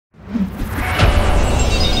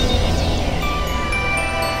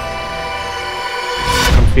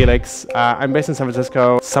Felix. I'm based in San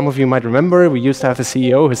Francisco. Some of you might remember we used to have a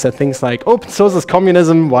CEO who said things like, open source is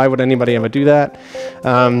communism, why would anybody ever do that?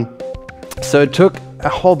 So it took a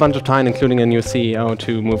whole bunch of time, including a new CEO,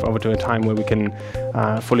 to move over to a time where we can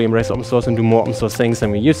fully embrace open source and do more open source things than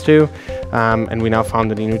we used to. And we now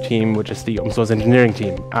founded a new team, which is the open source engineering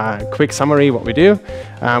team. Quick summary, what we do.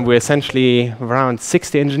 We're essentially around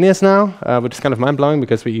 60 engineers now, which is kind of mind-blowing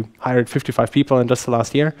because we hired 55 people in just the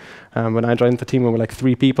last year. When I joined the team, we were like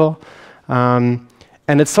 3 people.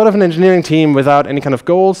 And it's sort of an engineering team without any kind of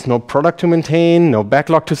goals, no product to maintain, no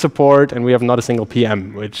backlog to support, and we have not a single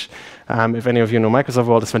PM, which, if any of you know Microsoft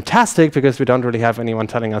World, is fantastic because we don't really have anyone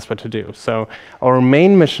telling us what to do. So our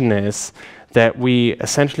main mission is that we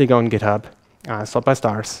essentially go on GitHub, sort by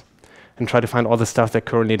stars, and try to find all the stuff that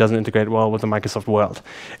currently doesn't integrate well with the Microsoft world.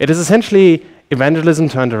 It is essentially evangelism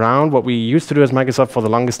turned around. What we used to do as Microsoft for the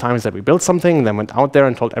longest time is that we built something and then went out there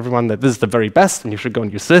and told everyone that this is the very best and you should go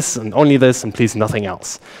and use this and only this and please nothing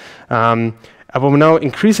else. What we're now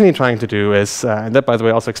increasingly trying to do is, and that by the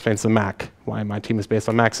way also explains the Mac, why my team is based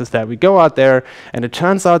on Macs, is that we go out there and it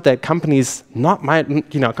turns out that companies,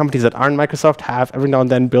 companies that aren't Microsoft have every now and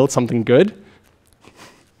then built something good.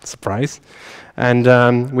 Surprise.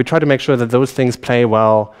 And we try to make sure that those things play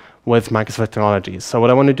well with Microsoft technologies. So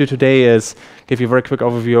what I want to do today is give you a very quick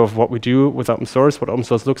overview of what we do with open source, what open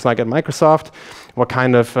source looks like at Microsoft, what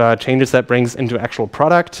kind of changes that brings into actual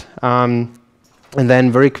product, and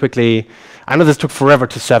then very quickly, I know this took forever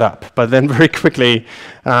to set up, but then very quickly,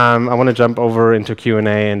 I want to jump over into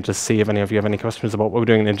Q&A and just see if any of you have any questions about what we're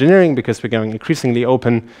doing in engineering, because we're going increasingly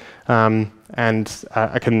open, and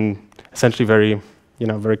I can essentially very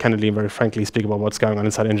candidly and very frankly speak about what's going on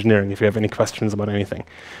inside engineering if you have any questions about anything.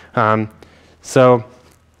 So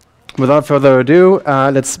without further ado,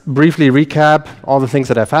 let's briefly recap all the things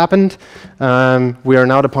that have happened. We are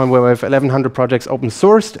now at a point where we have 1,100 projects open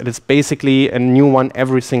sourced. It is basically a new one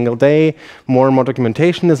every single day. More and more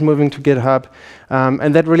documentation is moving to GitHub.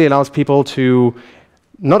 And that really allows people to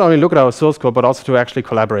not only look at our source code, but also to actually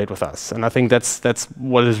collaborate with us. And I think that's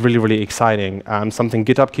what is really, really exciting. Something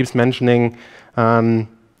GitHub keeps mentioning, and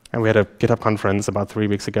we had a GitHub conference about 3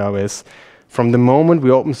 weeks ago, is from the moment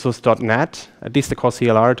we open sourced .NET, at least the core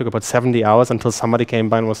CLR took about 70 hours until somebody came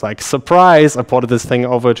by and was like, surprise, I ported this thing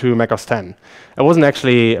over to Mac OS 10. It wasn't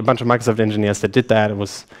actually a bunch of Microsoft engineers that did that. It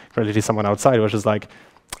was relatively someone outside who was just like,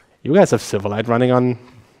 you guys have Silverlight running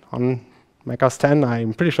on Mac OS 10.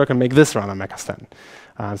 I'm pretty sure I can make this run on Mac OS 10.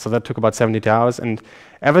 So that took about 70 hours. And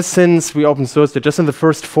ever since we open sourced it, just in the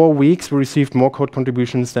first 4 weeks, we received more code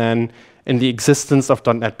contributions than in the existence of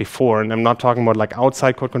 .NET before. And I'm not talking about like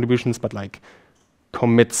outside code contributions, but like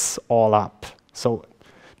commits all up. So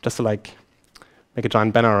just to like make a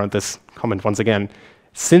giant banner on this comment once again,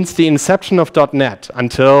 since the inception of .NET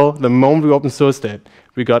until the moment we open sourced it,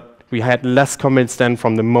 we had less commits than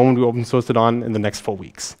from the moment we open sourced it on in the next 4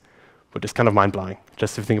 weeks. Which is kind of mind-blowing,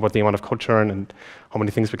 just if you think about the amount of code churn and how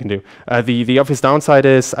many things we can do. The obvious downside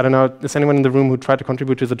is, I don't know, is anyone in the room who tried to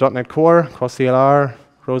contribute to the .NET Core, CLR,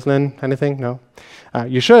 Roslyn, anything? No?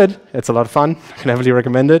 You should. It's a lot of fun. I can heavily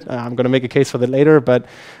recommend it. I'm going to make a case for that later, but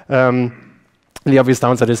the obvious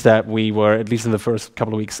downside is that we were, at least in the first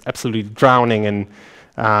couple of weeks, absolutely drowning in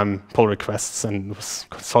pull requests, and it was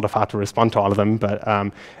sort of hard to respond to all of them, but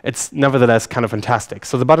it's nevertheless kind of fantastic.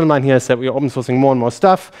 So the bottom line here is that we are open sourcing more and more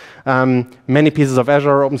stuff. Many pieces of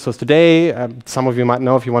Azure are open source today. Some of you might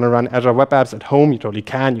know if you want to run Azure web apps at home, you totally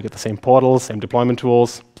can. You get the same portals, same deployment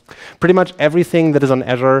tools. Pretty much everything that is on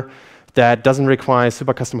Azure that doesn't require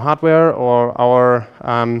super custom hardware or our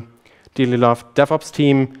dearly loved DevOps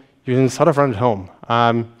team, you can sort of run at home.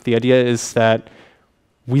 The idea is that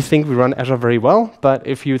we think we run Azure very well, but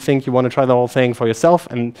if you think you want to try the whole thing for yourself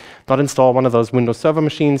and not install one of those Windows Server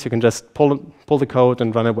machines, you can just pull the code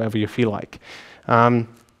and run it wherever you feel like.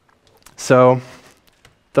 So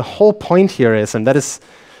the whole point here is, and that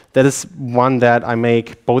is one that I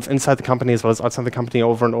make both inside the company as well as outside the company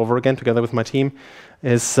over and over again together with my team,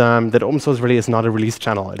 is that open source really is not a release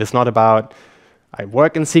channel. It is not about, I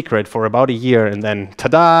work in secret for about a year and then,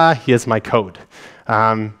 ta-da, here's my code.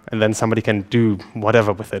 And then somebody can do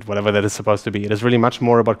whatever with it, whatever that is supposed to be. It is really much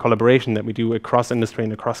more about collaboration that we do across industry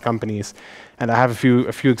and across companies. And I have a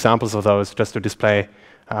few examples of those just to display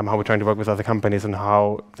how we're trying to work with other companies and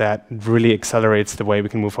how that really accelerates the way we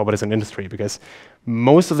can move forward as an industry. Because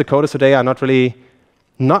most of the coders today are not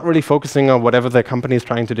really focusing on whatever the company is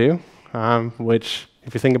trying to do, which,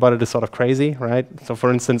 if you think about it, is sort of crazy, right? So for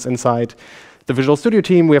instance, inside the Visual Studio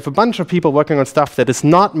team, we have a bunch of people working on stuff that is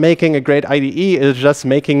not making a great IDE, it's just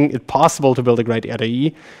making it possible to build a great IDE.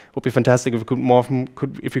 It would be fantastic if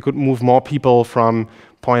we could move more people from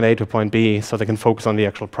point A to point B so they can focus on the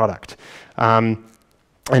actual product. And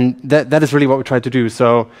that is really what we tried to do.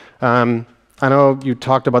 So I know you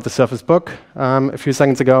talked about the Surface Book a few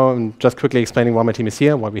seconds ago, and just quickly explaining why my team is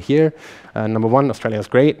here, why we're here. Number one, Australia is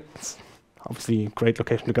great. It's obviously a great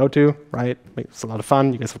location to go to, right? It's a lot of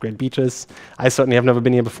fun. You guys have great beaches. I certainly have never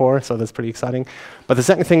been here before, so that's pretty exciting. But the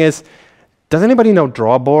second thing is, does anybody know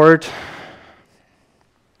Drawboard?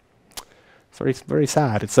 It's very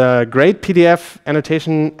sad. It's a great PDF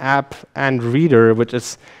annotation app and reader, which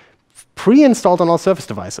is pre-installed on all Surface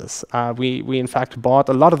devices. We in fact bought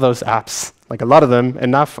a lot of those apps, like a lot of them,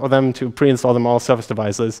 enough of them to pre-install them on all Surface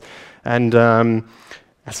devices. And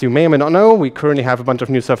as you may or may not know, we currently have a bunch of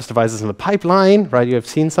new Surface devices in the pipeline, right? You have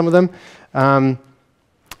seen some of them.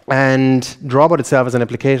 And Drawboard itself as an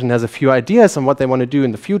application has a few ideas on what they want to do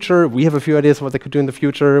in the future. We have a few ideas on what they could do in the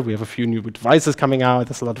future. We have a few new devices coming out.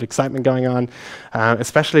 There's a lot of excitement going on.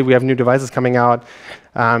 Especially we have new devices coming out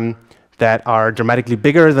that are dramatically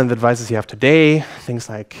bigger than the devices you have today. Things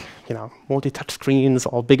like, multi-touch screens,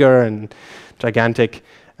 all bigger and gigantic.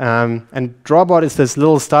 And Drawboard is this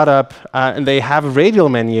little startup, and they have a radial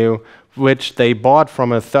menu, which they bought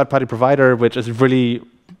from a third-party provider, which is really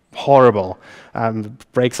horrible.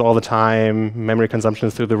 Breaks all the time, memory consumption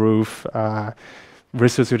is through the roof,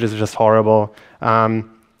 resource usage is just horrible.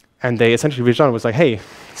 And they essentially reached out and was like, hey,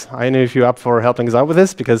 I know if you're up for helping us out with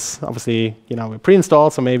this, because obviously, we're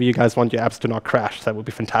pre-installed, so maybe you guys want your apps to not crash. That would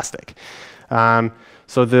be fantastic.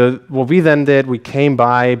 So what we then did, we came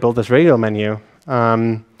by, built this radial menu,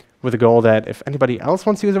 with the goal that if anybody else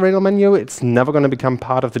wants to use a radial menu, it's never going to become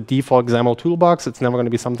part of the default XAML toolbox. It's never going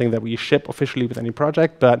to be something that we ship officially with any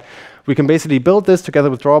project. But we can basically build this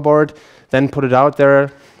together with Drawboard, then put it out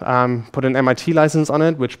there, put an MIT license on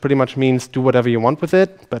it, which pretty much means do whatever you want with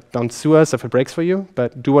it, but don't sue us if it breaks for you,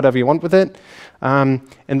 but do whatever you want with it,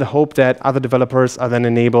 in the hope that other developers are then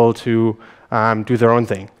enabled to do their own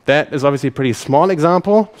thing. That is obviously a pretty small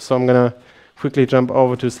example, so I'm going to quickly jump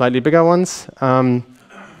over to slightly bigger ones.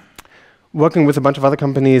 Working with a bunch of other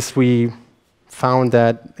companies, we found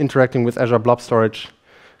that interacting with Azure Blob Storage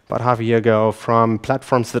about half a year ago from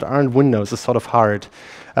platforms that aren't Windows is sort of hard.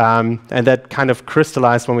 And that kind of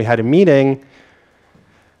crystallized when we had a meeting. It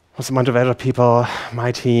was a bunch of Azure people,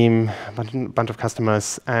 my team, a bunch of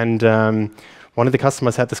customers. And one of the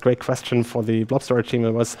customers had this great question for the Blob Storage team.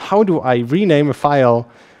 It was, how do I rename a file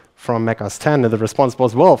from Mac OS X? And the response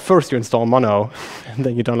was, well, first you install Mono, and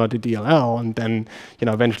then you download the DLL, and then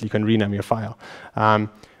eventually you can rename your file,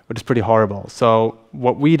 which is pretty horrible. So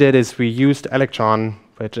what we did is we used Electron,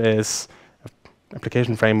 which is an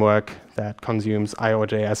application framework that consumes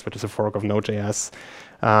IO.js, which is a fork of Node.js,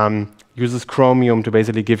 uses Chromium to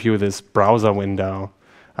basically give you this browser window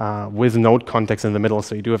with node context in the middle,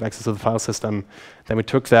 so you do have access to the file system. Then we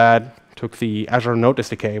took the Azure Node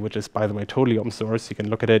SDK, which is, by the way, totally open source. You can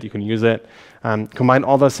look at it, you can use it. Combine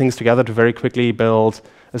all those things together to very quickly build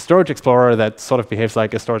a storage explorer that sort of behaves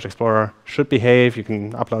like a storage explorer should behave. You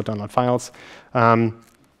can upload, download files. And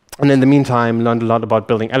in the meantime, learned a lot about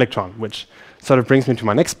building Electron, which sort of brings me to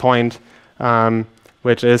my next point,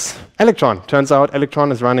 which is Electron. Turns out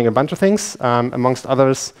Electron is running a bunch of things, amongst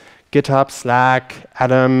others, GitHub, Slack,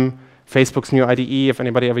 Atom, Facebook's new IDE, if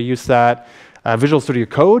anybody ever used that. Visual Studio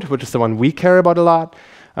Code, which is the one we care about a lot.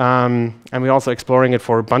 And we're also exploring it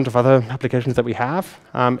for a bunch of other applications that we have.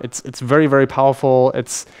 It's very, very powerful.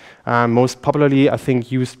 It's most popularly, I think,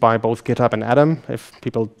 used by both GitHub and Atom. If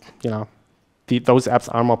people, those apps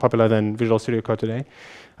are more popular than Visual Studio Code today.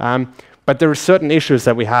 But there are certain issues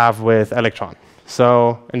that we have with Electron.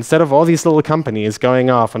 So instead of all these little companies going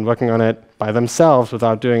off and working on it by themselves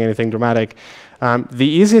without doing anything dramatic, the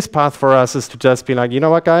easiest path for us is to just be like, you know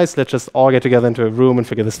what, guys, let's just all get together into a room and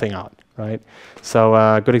figure this thing out, right? So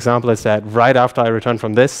a good example is that right after I returned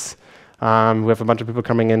from this, we have a bunch of people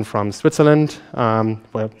coming in from Switzerland,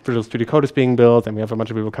 where Visual Studio Code is being built, and we have a bunch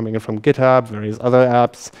of people coming in from GitHub, various other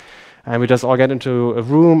apps. And we just all get into a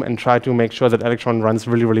room and try to make sure that Electron runs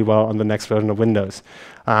really, really well on the next version of Windows,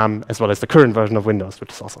 as well as the current version of Windows,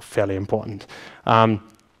 which is also fairly important.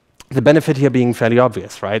 The benefit here being fairly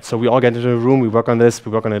obvious, right? So we all get into a room, we work on this,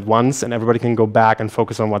 we work on it once, and everybody can go back and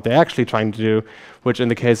focus on what they're actually trying to do, which in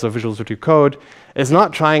the case of Visual Studio Code is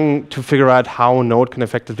not trying to figure out how Node can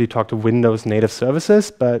effectively talk to Windows native services,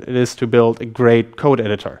 but it is to build a great code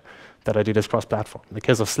editor that I did as cross-platform. In the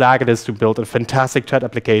case of Slack, it is to build a fantastic chat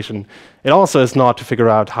application. It also is not to figure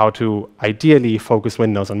out how to ideally focus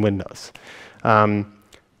Windows on Windows.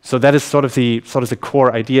 So that is sort of the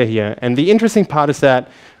core idea here. And the interesting part is that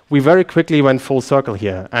we very quickly went full circle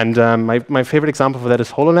here. And my favorite example for that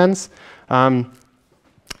is HoloLens,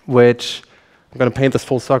 which I'm going to paint this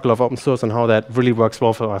full circle of open source and how that really works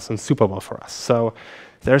well for us and super well for us. So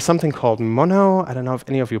there's something called Mono. I don't know if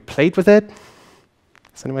any of you played with it.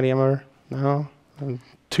 Has anybody ever? No?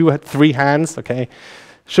 2, 3 hands, okay.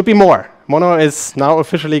 Should be more. Mono is now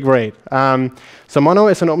officially great. So Mono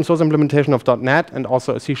is an open source implementation of .NET and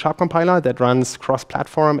also a C# compiler that runs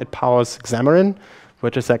cross-platform. It powers Xamarin,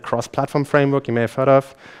 which is that cross-platform framework you may have heard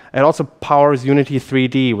of. It also powers Unity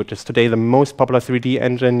 3D, which is today the most popular 3D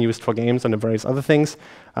engine used for games and various other things.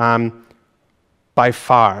 By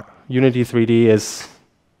far, Unity 3D is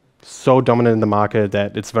so dominant in the market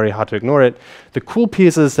that it's very hard to ignore it. The cool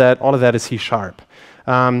piece is that all of that is C#.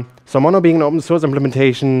 So Mono, being an open source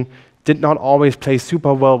implementation, did not always play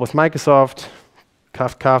super well with Microsoft.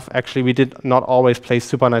 Cuff, cuff. Actually, we did not always play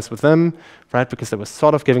super nice with them, right? Because they were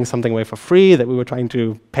sort of giving something away for free that we were trying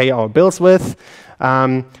to pay our bills with.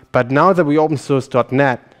 But now that we open source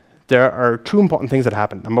 .NET, there are 2 important things that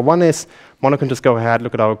happen. Number 1 is Mono can just go ahead,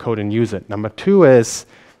 look at our code, and use it. Number 2 is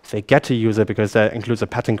they get to use it because that includes a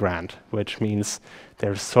patent grant, which means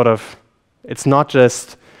there's sort of it's not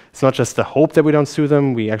just the hope that we don't sue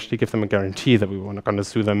them. We actually give them a guarantee that we were not going to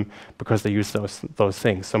sue them because they use those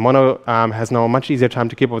things. So Mono has now a much easier time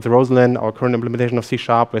to keep up with Rosalind, our current implementation of C#,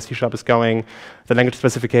 where C# is going. The language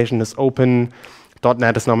specification is open.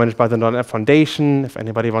 .NET is now managed by the .NET Foundation. If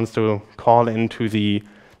anybody wants to call into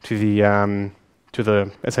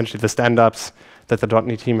essentially the stand-ups that the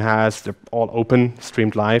 .NET team has, they're all open,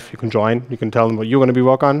 streamed live. You can join. You can tell them what you're going to be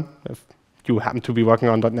working on if you happen to be working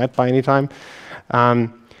on .NET by any time.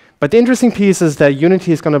 But the interesting piece is that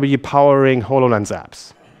Unity is going to be powering HoloLens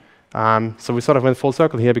apps. So we sort of went full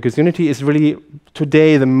circle here because Unity is really,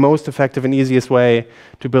 today, the most effective and easiest way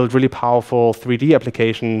to build really powerful 3D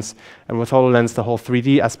applications. And with HoloLens, the whole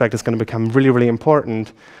 3D aspect is going to become really, really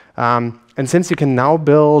important. And since you can now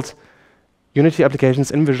build Unity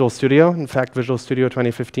applications in Visual Studio, in fact, Visual Studio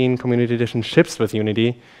 2015 Community Edition ships with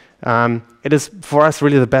Unity, it is, for us,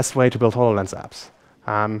 really the best way to build HoloLens apps.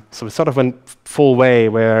 So we sort of went full way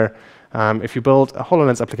where if you build a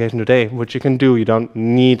HoloLens application today, which you can do, you don't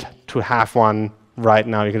need to have one right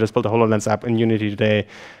now. You can just build a HoloLens app in Unity today.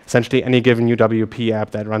 Essentially, any given UWP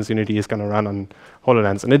app that runs Unity is going to run on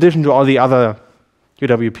HoloLens. In addition to all the other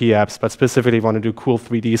UWP apps, but specifically want to do cool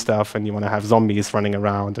 3D stuff and you want to have zombies running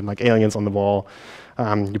around and like aliens on the wall,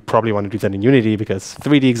 you probably want to do that in Unity because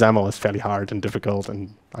 3D XAML is fairly hard and difficult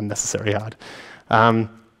and unnecessarily hard.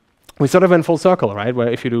 We sort of went full circle, right? Where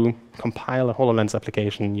if you do compile a HoloLens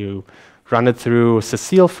application, you run it through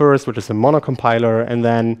Cecile first, which is a Mono compiler, and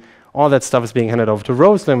then all that stuff is being handed over to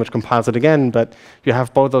Rosalind, which compiles it again, but you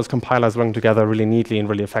have both those compilers working together really neatly and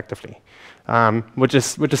really effectively, which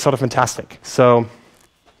is sort of fantastic. So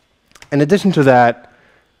in addition to that,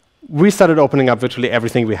 we started opening up virtually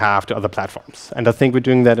everything we have to other platforms. And I think we're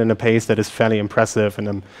doing that in a pace that is fairly impressive, and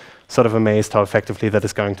I'm sort of amazed how effectively that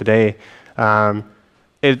is going today.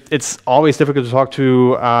 It's always difficult to talk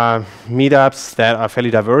to meetups that are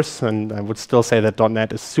fairly diverse, and I would still say that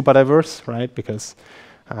 .NET is super diverse, right? Because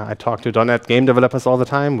I talk to .NET game developers all the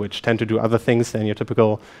time, which tend to do other things than your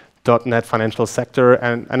typical .NET financial sector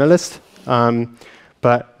analyst.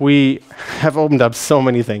 But we have opened up so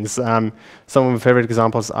many things. Some of my favorite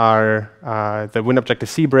examples are the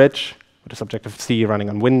WinObjective-C bridge, which is Objective-C running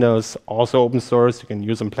on Windows, also open source. You can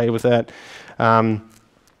use and play with it.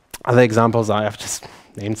 Other examples, I've just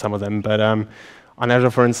named some of them, but on Azure,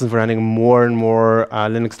 for instance, we're running more and more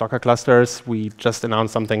Linux Docker clusters. We just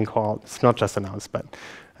announced something called, it's not just announced, but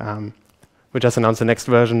we just announced the next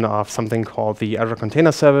version of something called the Azure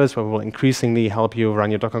Container Service, where we'll increasingly help you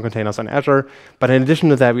run your Docker containers on Azure. But in addition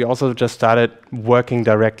to that, we also just started working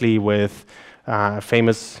directly with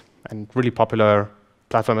famous and really popular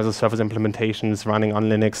platform as a service implementations running on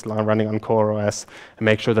Linux, running on CoreOS, and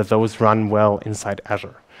make sure that those run well inside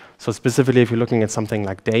Azure. So specifically, if you're looking at something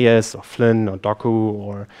like Deis or Flynn or Doku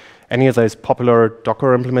or any of those popular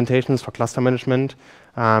Docker implementations for cluster management,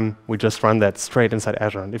 we just run that straight inside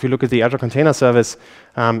Azure. And if you look at the Azure Container Service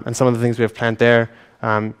and some of the things we have planned there,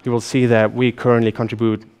 you will see that we currently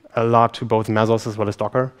contribute a lot to both Mesos as well as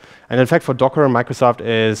Docker. And in fact, for Docker, Microsoft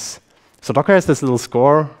is, so Docker has this little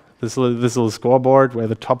score, this little scoreboard where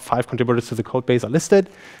the top 5 contributors to the code base are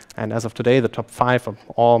listed. And as of today, the top 5 of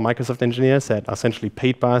all Microsoft engineers that are essentially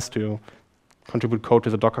paid by us to contribute code to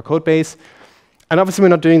the Docker code base. And obviously, we're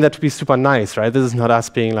not doing that to be super nice, right? This is not us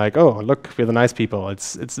being like, oh, look, we're the nice people.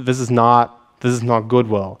 This is not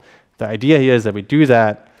goodwill. The idea here is that we do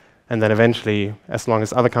that And then eventually, as long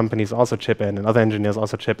as other companies also chip in and other engineers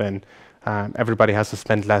also chip in, everybody has to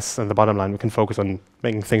spend less, and the bottom line, we can focus on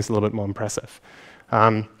making things a little bit more impressive.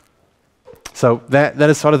 So that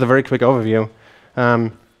is sort of the very quick overview.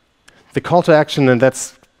 The call to action, and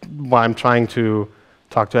that's why I'm trying to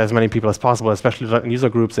talk to as many people as possible, especially in user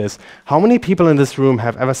groups, is how many people in this room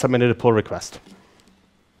have ever submitted a pull request?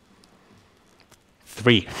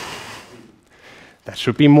 3. That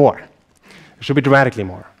should be more. It should be dramatically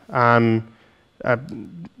more.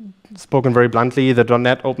 Spoken very bluntly, the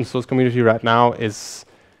 .NET open source community right now is,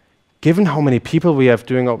 given how many people we have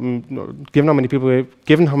doing given how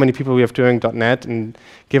many people we have doing .NET, and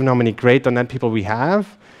given how many great .NET people we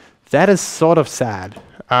have, that is sort of sad.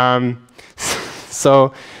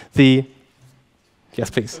 So yes,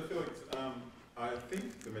 please. So Felix, I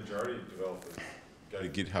think the majority of developers go to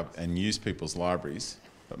GitHub and use people's libraries,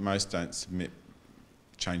 but most don't submit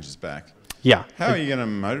changes back. Yeah. How are you going to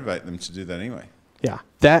motivate them to do that anyway? Yeah,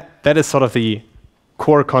 that is sort of the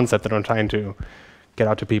core concept that I'm trying to get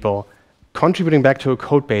out to people. Contributing back to a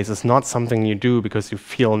code base is not something you do because you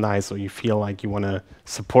feel nice or you feel like you want to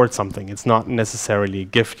support something. It's not necessarily a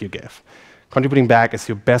gift you give. Contributing back is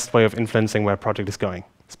your best way of influencing where a project is going,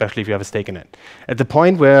 especially if you have a stake in it. At the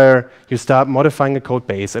point where you start modifying a code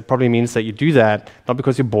base, it probably means that you do that not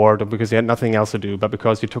because you're bored or because you had nothing else to do, but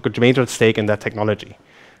because you took a major stake in that technology.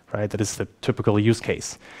 Right? That is the typical use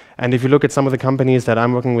case. And if you look at some of the companies that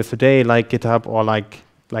I'm working with today, like GitHub or like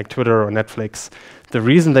Twitter or Netflix, the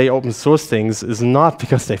reason they open source things is not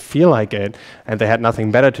because they feel like it and they had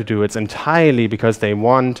nothing better to do. It's entirely because they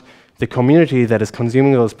want the community that is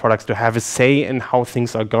consuming those products to have a say in how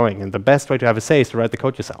things are going. And the best way to have a say is to write the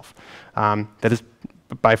code yourself. That is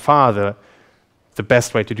by far the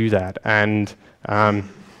best way to do that. And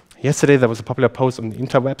yesterday there was a popular post on the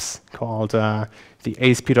interwebs called the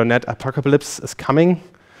ASP.NET Apocalypse is coming.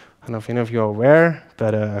 I don't know if any of you are aware,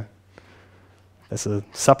 but there's a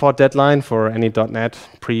support deadline for any .NET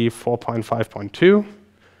pre 4.5.2.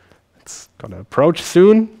 It's going to approach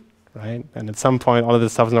soon, right? And at some point, all of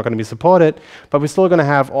this stuff is not going to be supported, but we're still going to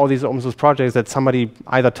have all these open source projects that somebody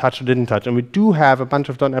either touched or didn't touch. And we do have a bunch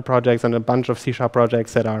of .NET projects and a bunch of C#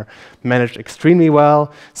 projects that are managed extremely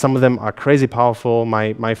well. Some of them are crazy powerful.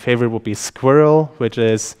 My favorite would be Squirrel, which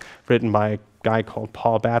is written by a guy called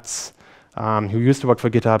Paul Batz, who used to work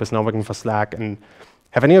for GitHub, is now working for Slack. And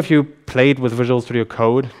have any of you played with Visual Studio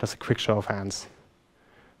Code? Just a quick show of hands.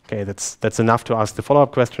 Okay, that's enough to ask the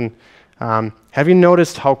follow-up question. Have you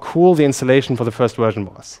noticed how cool the installation for the first version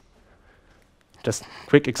was? Just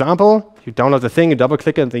quick example. You download the thing, you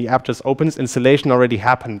double-click it, and the app just opens. Installation already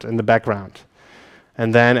happened in the background.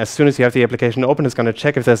 And then as soon as you have the application open, it's going to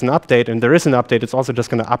check if there's an update. And there is an update. It's also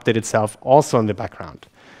just going to update itself also in the background.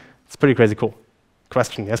 It's pretty crazy cool.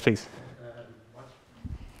 Question? Yes, please.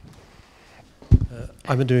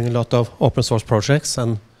 I've been doing a lot of open source projects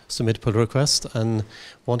and submit pull requests. And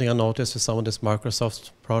one thing I noticed with some of this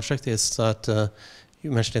Microsoft project is that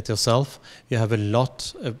you mentioned it yourself, you have a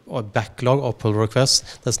backlog of pull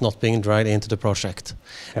requests that's not being dragged into the project.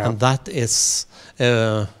 Yeah. And that is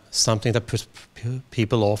something that puts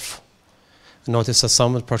people off. I notice that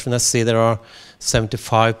some of the projects, let's see, there are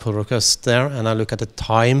 75 pull requests there, and I look at the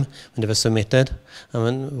time when they were submitted, and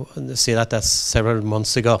when I see that that's several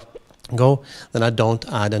months ago, then I don't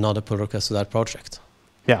add another pull request to that project.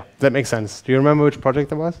 Yeah, that makes sense. Do you remember which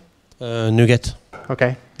project that was? NuGet.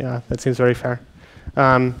 Okay, yeah, that seems very fair. So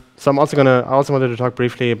I also wanted to talk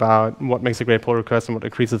briefly about what makes a great pull request and what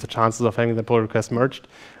increases the chances of having the pull request merged.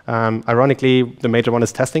 Ironically, the major one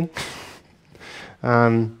is testing.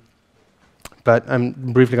 But I'm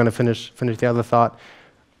briefly going to finish the other thought.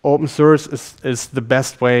 Open source is the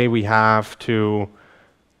best way we have to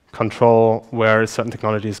control where a certain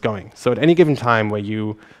technology is going. So at any given time where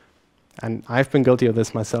you, and I've been guilty of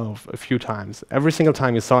this myself a few times, every single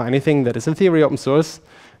time you saw anything that is in theory open source,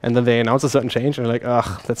 and then they announce a certain change, and you're like,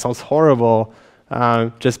 ugh, that sounds horrible.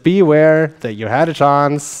 Just be aware that you had a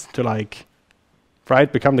chance to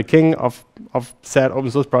become the king of said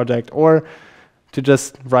open source project, or to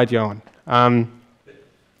just write your own. I think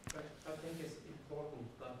it's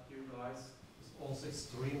important that you guys is also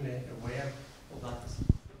extremely aware of that.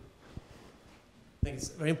 I think it's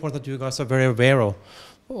very important that you guys are very aware of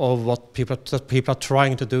what people are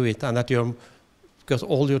trying to do it, and that you're because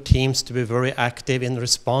all your teams to be very active in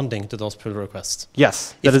responding to those pull requests.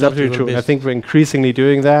 Yes, that is absolutely true. I think we're increasingly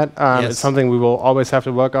doing that. Yes. It's something we will always have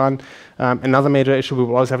to work on. Another major issue we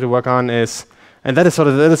will always have to work on is, and that is sort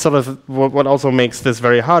of what also makes this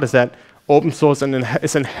very hard, is that open source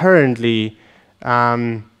is inherently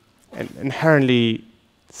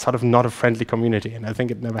sort of not a friendly community, and I think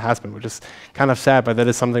it never has been, which is kind of sad, but that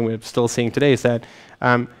is something we're still seeing today, is that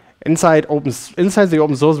inside the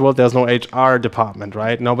open source world, there's no HR department,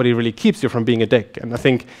 right? Nobody really keeps you from being a dick. And I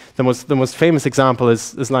think the most famous example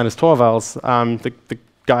is Linus Torvalds, the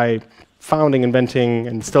guy founding, inventing,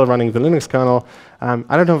 and still running the Linux kernel.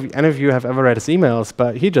 I don't know if any of you have ever read his emails,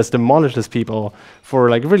 but he just demolishes people for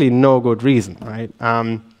like really no good reason, right?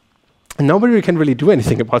 And nobody can really do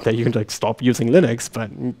anything about that. You can like stop using Linux,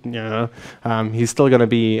 but he's still going to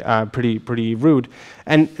be pretty rude.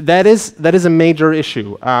 And that is a major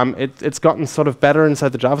issue. It's gotten sort of better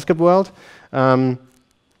inside the JavaScript world.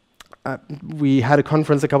 We had a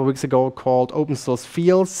conference a couple of weeks ago called Open Source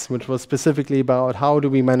Fields, which was specifically about how do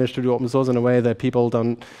we manage to do open source in a way that people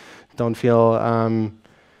don't feel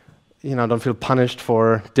don't feel punished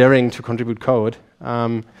for daring to contribute code.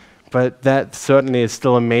 But that certainly is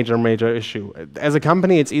still a major issue. As a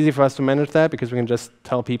company, it's easy for us to manage that because we can just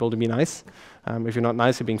tell people to be nice. If you're not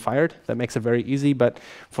nice, you're being fired. That makes it very easy. But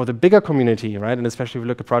for the bigger community, right, and especially if we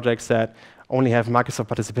look at projects that only have Microsoft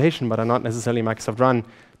participation but are not necessarily Microsoft run,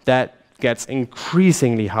 that gets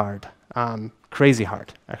increasingly hard, crazy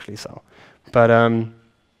hard, actually. So, but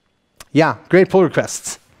yeah, great pull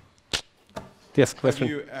requests. Yes, question.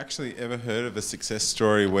 Have you actually ever heard of a success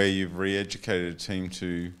story where you've re-educated a team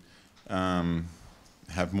to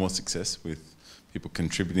have more success with people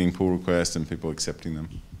contributing pull requests and people accepting them?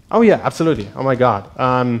 Oh yeah, absolutely. Oh my God.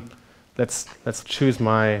 Let's choose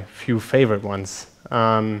my few favorite ones.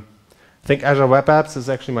 I think Azure Web Apps is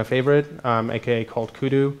actually my favorite, aka called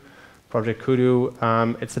Kudu, Project Kudu.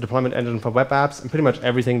 It's a deployment engine for web apps, and pretty much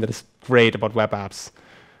everything that is great about web apps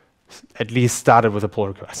at least started with a pull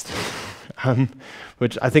request,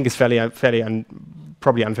 which I think is probably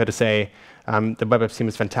unfair to say. The web apps team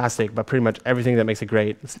is fantastic, but pretty much everything that makes it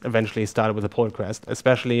great eventually started with a pull request,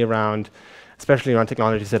 especially around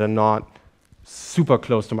technologies that are not super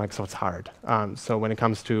close to Microsoft's heart. So when it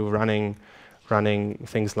comes to running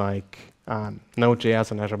things like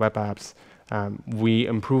Node.js on Azure Web Apps, we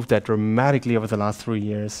improved that dramatically over the last 3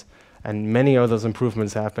 years, and many of those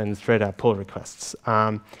improvements have been straight up pull requests.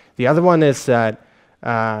 The other one is that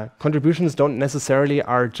contributions don't necessarily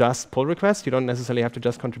are just pull requests. You don't necessarily have to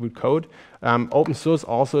just contribute code. Open source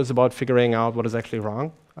also is about figuring out what is actually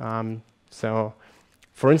wrong. So,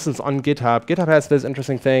 for instance, on GitHub has this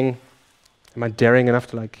interesting thing. Am I daring enough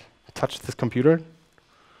to like touch this computer?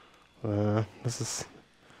 Let's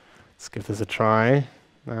give this a try.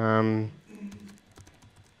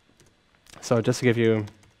 So just to give you a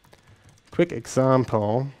quick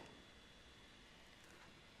example,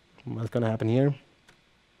 what's going to happen here?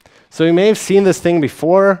 So you may have seen this thing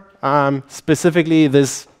before, specifically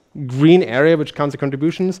this green area which counts the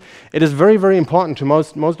contributions. It is very important to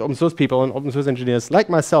most open source people and open source engineers like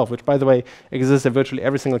myself, which by the way exists at virtually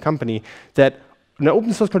every single company, that an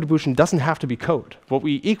open source contribution doesn't have to be code. What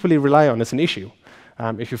we equally rely on is an issue.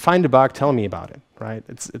 If you find a bug, tell me about it, right?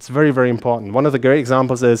 It's very important. One of the great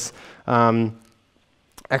examples is,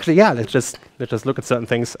 actually, yeah, let's just look at certain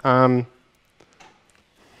things.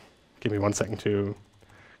 Give me 1 second to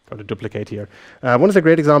go to duplicate here. One of the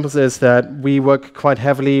great examples is that we work quite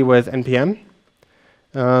heavily with NPM,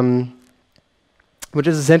 which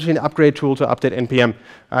is essentially an upgrade tool to update NPM.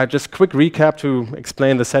 Just quick recap to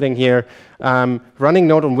explain the setting here. Running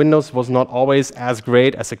Node on Windows was not always as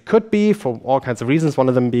great as it could be for all kinds of reasons, one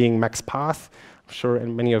of them being max path. I'm sure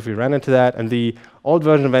many of you ran into that. And the old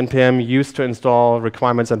version of NPM used to install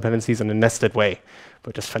requirements and dependencies in a nested way,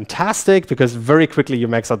 which is fantastic because very quickly you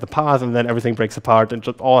max out the path and then everything breaks apart and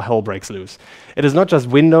just all hell breaks loose. It is not just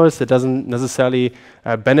Windows that doesn't necessarily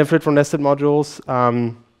benefit from nested modules.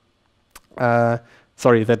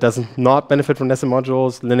 That does not benefit from nested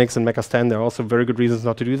modules. Linux and Mac OS X, there are also very good reasons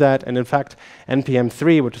not to do that. And in fact, NPM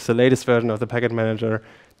 3, which is the latest version of the package manager,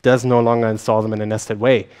 does no longer install them in a nested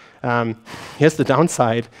way. Here's the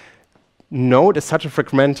downside. Node is such a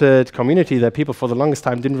fragmented community that people for the longest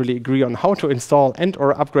time didn't really agree on how to install and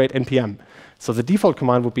or upgrade NPM. So the default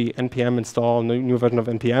command would be npm install new version of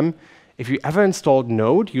NPM. If you ever installed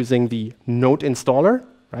Node using the Node installer,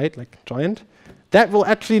 right, like Giant, that will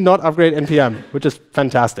actually not upgrade NPM, which is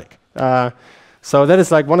fantastic. So that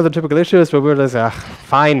is like one of the typical issues where we're like,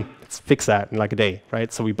 fine, let's fix that in like a day,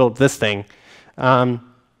 right? So we built this thing.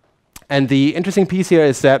 And the interesting piece here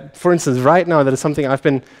is that, for instance, right now, that is something I've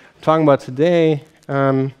been talking about today.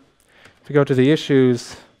 If we go to the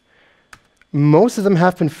issues, most of them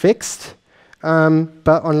have been fixed,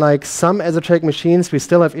 but on like some esoteric machines, we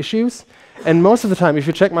still have issues. And most of the time, if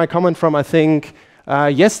you check my comment from, I think,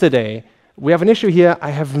 yesterday, we have an issue here. I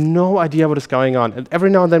have no idea what is going on. And every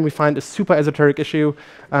now and then we find a super esoteric issue.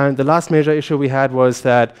 And the last major issue we had was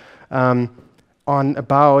that on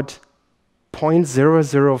about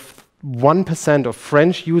 0.001% of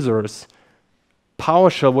French users,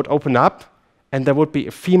 PowerShell would open up and there would be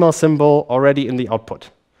a female symbol already in the output.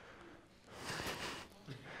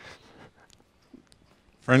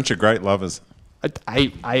 French are great lovers.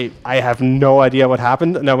 I have no idea what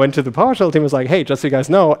happened, and I went to the PowerShell team and was like, hey, just so you guys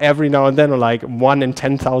know, every now and then, or like 1 in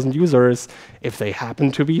 10,000 users, if they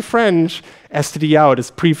happen to be French, std out is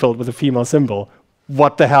pre-filled with a female symbol.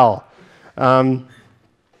 What the hell?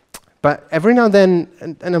 But every now and then,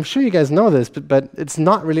 and I'm sure you guys know this, but it's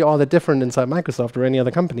not really all that different inside Microsoft or any other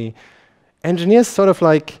company. Engineers sort of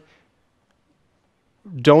like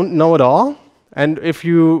don't know it all. And if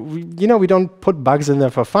we don't put bugs in there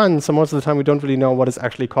for fun, so most of the time we don't really know what is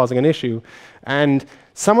actually causing an issue. And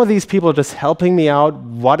some of these people just helping me out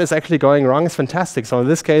what is actually going wrong is fantastic. So in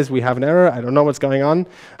this case, we have an error. I don't know what's going on.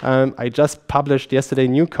 I just published yesterday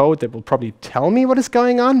new code that will probably tell me what is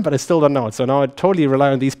going on, but I still don't know it. So now I totally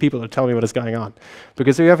rely on these people to tell me what is going on.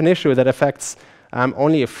 Because if you have an issue that affects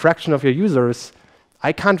only a fraction of your users,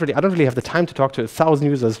 I don't really have the time to talk to 1,000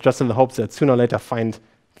 users just in the hopes that sooner or later find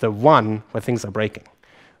the one where things are breaking,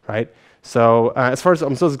 right? So as far as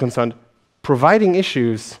open source is concerned, providing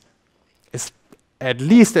issues is at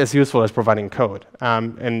least as useful as providing code.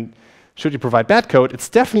 And should you provide bad code, it's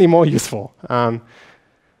definitely more useful.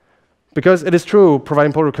 Because it is true,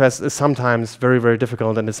 providing pull requests is sometimes very, very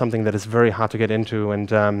difficult, and it's something that is very hard to get into.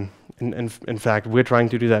 And in fact, we're trying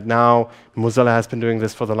to do that now. Mozilla has been doing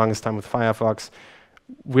this for the longest time with Firefox.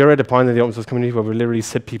 We're at a point in the open source community where we literally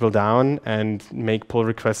sit people down and make pull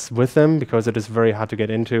requests with them because it is very hard to get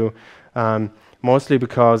into. Mostly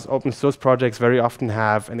because open source projects very often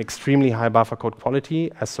have an extremely high buffer code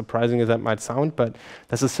quality, as surprising as that might sound, but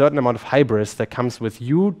there's a certain amount of hybris that comes with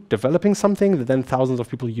you developing something that then thousands of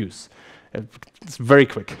people use. It's very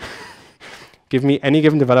quick. Give me any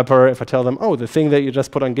given developer, if I tell them, oh, the thing that you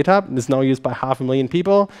just put on GitHub is now used by 500,000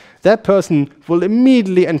 people, that person will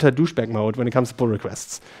immediately enter douchebag mode when it comes to pull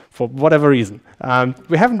requests, for whatever reason.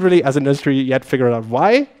 We haven't really, as an industry, yet figured out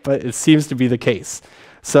why, but it seems to be the case.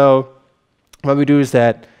 So what we do is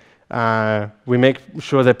that we make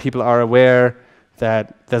sure that people are aware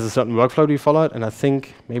that there's a certain workflow to be followed, and I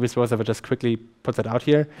think maybe it's worth if I just quickly put that out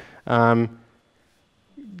here.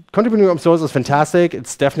 Contributing to open source is fantastic.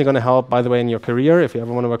 It's definitely going to help, by the way, in your career if you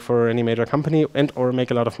ever want to work for any major company and or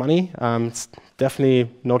make a lot of money. It's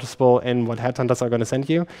definitely noticeable in what headhunters are going to send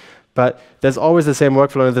you. But there's always the same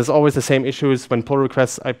workflow, and there's always the same issues when pull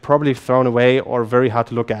requests are probably thrown away or very hard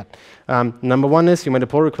to look at. Number one is you made a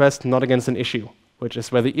pull request not against an issue, which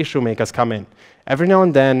is where the issue makers come in. Every now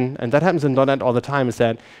and then, and that happens in .NET all the time, is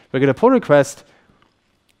that we get a pull request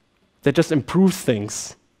that just improves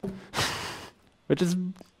things, which is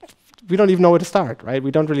we don't even know where to start, right?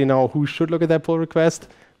 We don't really know who should look at that pull request.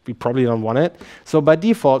 We probably don't want it. So by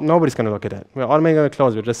default, nobody's going to look at it. We're automatically going to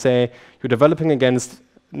close it. We'll just say you're developing against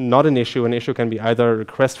not an issue. An issue can be either a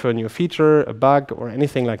request for a new feature, a bug, or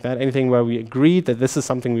anything like that, anything where we agree that this is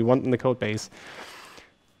something we want in the code base.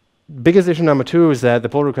 Biggest issue number two is that the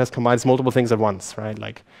pull request combines multiple things at once, right?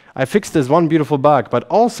 Like, I fixed this one beautiful bug, but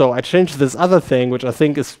also I changed this other thing, which I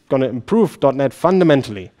think is going to improve .NET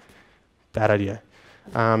fundamentally. Bad idea.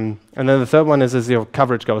 And then the third one is your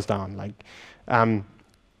coverage goes down. Like,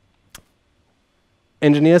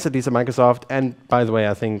 engineers, at least at Microsoft, and by the way,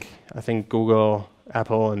 I think Google,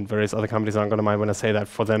 Apple, and various other companies aren't going to mind when I say that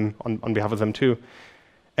for them, on behalf of them too.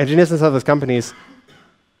 Engineers inside those companies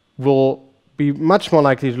will be much more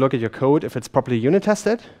likely to look at your code if it's properly unit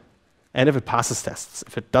tested, and if it passes tests.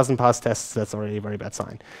 If it doesn't pass tests, that's already a very bad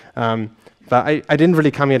sign. But I didn't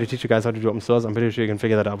really come here to teach you guys how to do open source. I'm pretty sure you can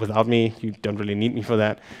figure that out without me. You don't really need me for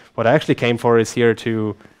that. What I actually came for is here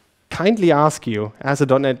to kindly ask you, as a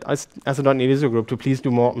 .NET user group, to please do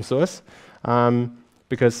more open source,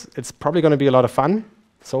 because it's probably going to be a lot of fun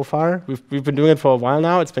so far. We've been doing it for a while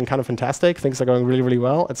now. It's been kind of fantastic. Things are going really, really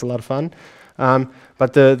well. It's a lot of fun.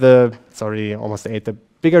 But it's already almost 8. The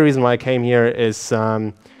bigger reason why I came here is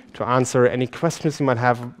to answer any questions you might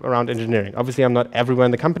have around engineering. Obviously, I'm not everywhere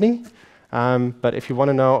in the company. But if you want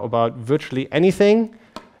to know about virtually anything,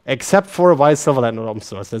 except for why is Silverlight not open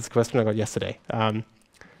source, that's a question I got yesterday.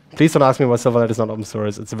 Please don't ask me why Silverlight is not open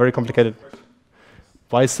source. It's a very complicated.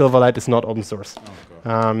 Why Silverlight is not open source.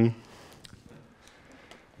 Oh,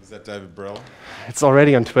 is that David Brell? It's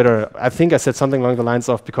already on Twitter. I think I said something along the lines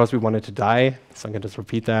of because we wanted to die. So I'm going to just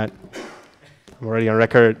repeat that. I'm already on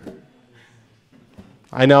record.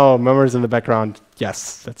 I know, murmurs in the background.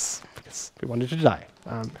 Yes, that's because we wanted to die.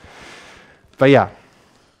 But yeah,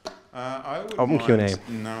 I would Open mind Q&A.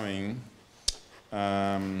 knowing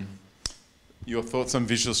your thoughts on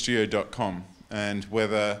visualstudio.com and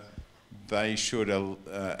whether they should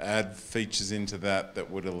add features into that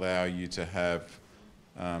would allow you to have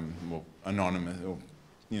well, anonymous, or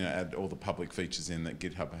add all the public features in that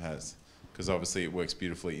GitHub has, because obviously it works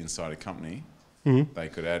beautifully inside a company. Mm-hmm. They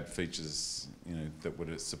could add features, that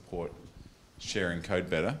would support sharing code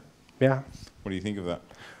better. Yeah. What do you think of that?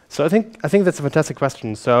 So I think that's a fantastic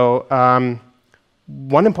question. So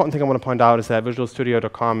one important thing I want to point out is that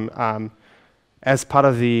visualstudio.com, as part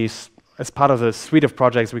of the suite of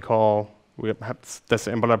projects we have this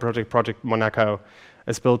umbrella project Monaco,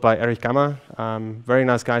 is built by Erich Gammer, very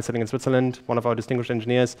nice guy sitting in Switzerland, one of our distinguished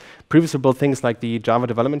engineers. Previously built things like the Java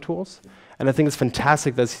development tools, and I think it's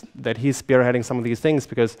fantastic that he's spearheading some of these things,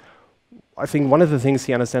 because I think one of the things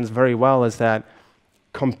he understands very well is that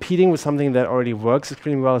competing with something that already works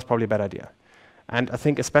extremely well is probably a bad idea. And I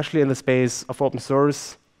think especially in the space of open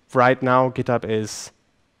source, right now GitHub is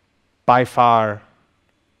by far,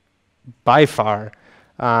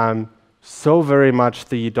 so very much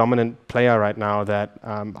the dominant player right now that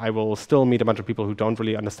I will still meet a bunch of people who don't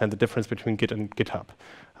really understand the difference between Git and GitHub,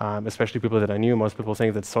 especially people that I knew. Most people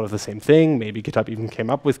think that's sort of the same thing. Maybe GitHub even came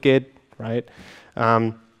up with Git, right?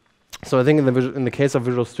 So I think in the case of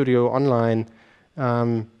Visual Studio Online,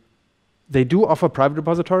 they do offer private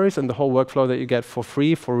repositories and the whole workflow that you get for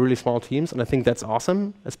free for really small teams, and I think that's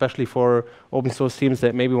awesome, especially for open source teams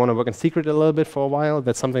that maybe want to work in secret a little bit for a while.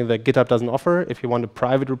 That's something that GitHub doesn't offer. If you want a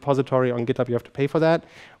private repository on GitHub, you have to pay for that.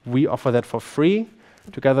 We offer that for free,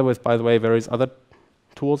 together with, by the way, various other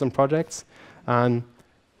tools and projects.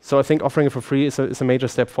 So I think offering it for free is a major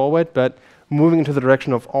step forward, but moving into the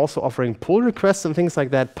direction of also offering pull requests and things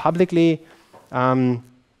like that publicly,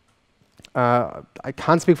 I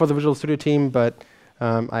can't speak for the Visual Studio team, but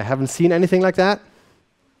I haven't seen anything like that.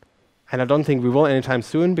 And I don't think we will anytime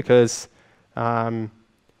soon, because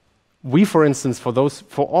we, for instance,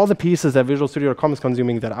 for all the pieces that Visual Studio.com is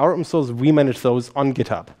consuming that are open source, we manage those on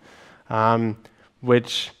GitHub,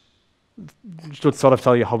 which should sort of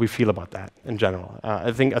tell you how we feel about that in general.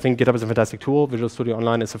 I think GitHub is a fantastic tool. Visual Studio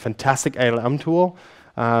Online is a fantastic ALM tool.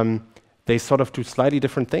 They sort of do slightly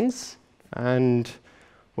different things, and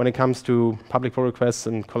when it comes to public pull requests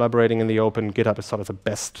and collaborating in the open, GitHub is sort of the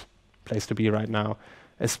best place to be right now,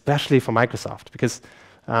 especially for Microsoft, because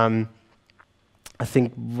I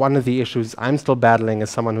think one of the issues I'm still battling as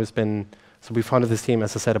someone who's been, so we founded this team,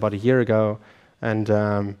 as I said, about a year ago, and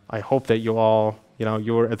I hope that you all,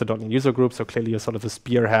 you're at the .NET user group, so clearly you're sort of the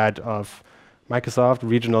spearhead of Microsoft,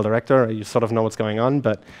 regional director, you sort of know what's going on,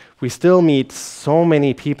 but we still meet so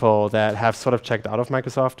many people that have sort of checked out of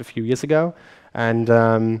Microsoft a few years ago, and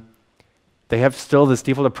they have still this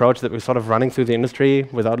default approach that we're sort of running through the industry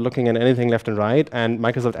without looking at anything left and right, and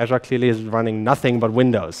Microsoft Azure clearly is running nothing but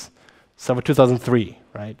Windows. Server 2003,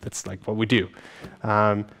 right? That's like what we do.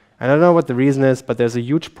 And I don't know what the reason is, but there's a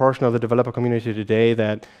huge portion of the developer community today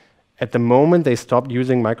that at the moment they stopped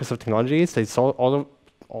using Microsoft technologies, they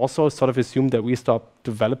also sort of assumed that we stopped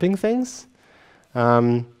developing things.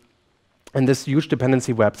 And this huge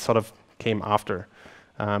dependency web sort of came after.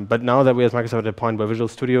 But now that we as Microsoft are at a point where Visual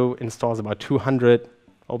Studio installs about 200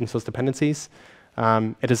 open source dependencies,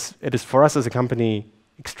 it is for us as a company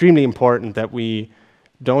extremely important that we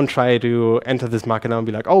don't try to enter this market now and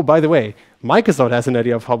be like, oh, by the way, Microsoft has an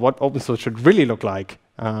idea of what open source should really look like,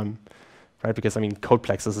 right? Because I mean,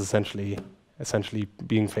 Codeplex is essentially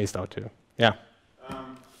being phased out too. Yeah.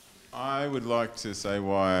 I would like to say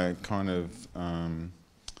why I kind of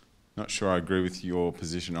not sure I agree with your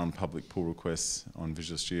position on public pull requests on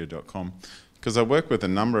visualstudio.com, because I work with a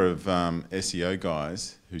number of SEO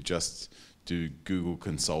guys who just do Google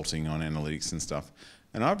consulting on analytics and stuff,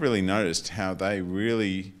 and I've really noticed how they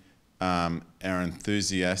really are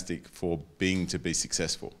enthusiastic for Bing to be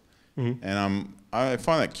successful. Mm-hmm. And I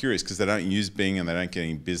find that curious because they don't use Bing and they don't get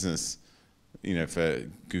any business,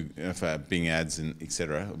 for Bing ads and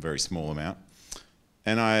etc. A very small amount.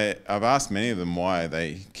 And I've asked many of them why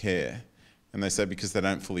they care, and they say because they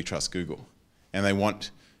don't fully trust Google, and they want,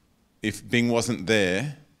 if Bing wasn't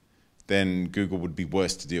there, then Google would be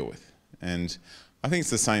worse to deal with. And I think it's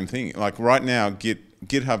the same thing. Like right now,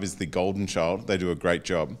 GitHub is the golden child. They do a great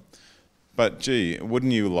job. But gee,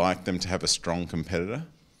 wouldn't you like them to have a strong competitor?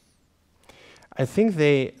 I think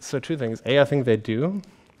so two things. I think they do,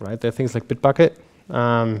 right? There are things like Bitbucket,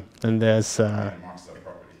 and there's...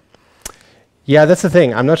 Yeah, that's the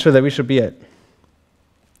thing. I'm not sure that we should be it,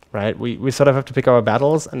 right? We sort of have to pick our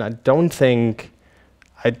battles, and I don't think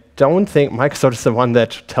Microsoft is the one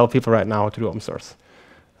that should tell people right now how to do open source.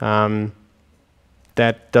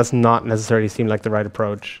 That does not necessarily seem like the right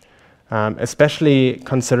approach. especially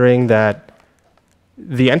considering that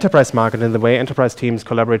the enterprise market and the way enterprise teams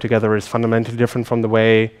collaborate together is fundamentally different from the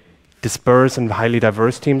way dispersed and highly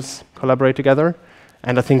diverse teams collaborate together.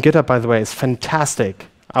 And I think GitHub, by the way, is fantastic,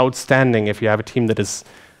 outstanding if you have a team that is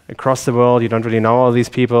across the world, you don't really know all these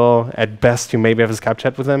people. At best, you maybe have a Skype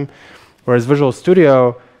chat with them. Whereas Visual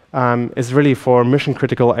Studio is really for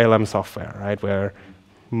mission-critical ALM software, right, where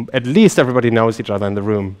at least everybody knows each other in the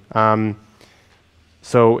room.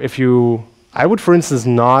 So if I would, for instance,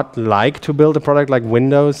 not like to build a product like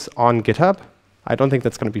Windows on GitHub. I don't think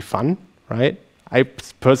that's going to be fun, right? I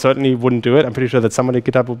certainly wouldn't do it. I'm pretty sure that somebody at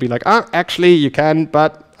GitHub would be like, actually, you can,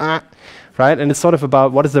 but, right? And it's sort of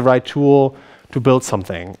about what is the right tool to build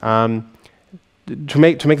something. To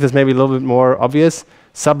make this maybe a little bit more obvious,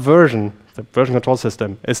 Subversion, the version control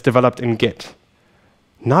system, is developed in Git.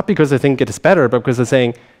 Not because they think Git is better, but because they're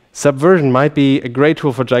saying, Subversion might be a great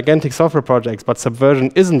tool for gigantic software projects, but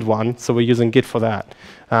Subversion isn't one, so we're using Git for that.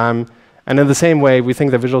 And in the same way, we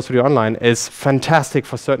think that Visual Studio Online is fantastic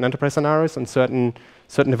for certain enterprise scenarios and certain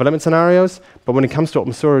development scenarios, but when it comes to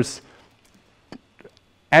open source,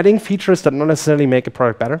 adding features that not necessarily make a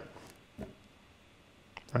product better,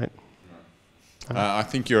 right? I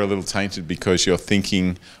think you're a little tainted because you're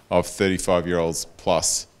thinking of 35-year-olds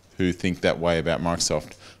plus who think that way about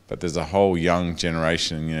Microsoft. But there's a whole young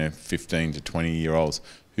generation, 15 to 20-year-olds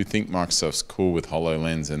who think Microsoft's cool with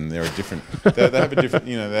HoloLens, and they're a different. they have a different,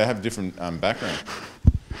 they have a different background.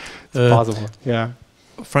 It's possible, yeah.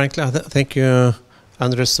 Frankly, I think you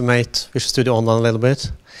underestimate Visual Studio Online a little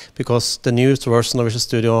bit, because the newest version of Visual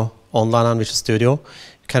Studio Online and Visual Studio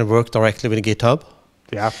can work directly with GitHub.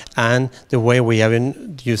 Yeah. And the way we have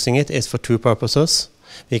been using it is for two purposes.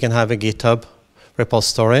 We can have a GitHub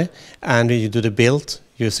repository, and you do the build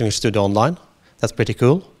using Visual Studio Online. That's pretty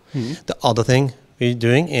cool. Mm-hmm. The other thing we're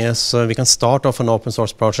doing is we can start off an open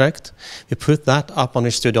source project. We put that up on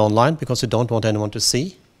Visual Studio Online because we don't want anyone to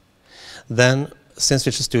see. Then, since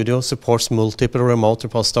Visual Studio supports multiple remote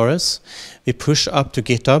repositories, we push up to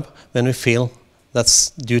GitHub when we feel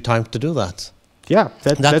that's due time to do that. Yeah,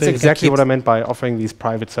 that's exactly what I meant by offering these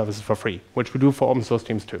private services for free, which we do for open source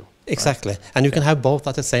teams too. Exactly. Right? And you can have both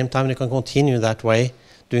at the same time, and you can continue that way,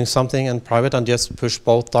 doing something in private and just push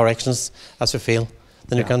both directions as you feel.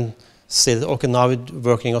 Then you can say, okay, now we're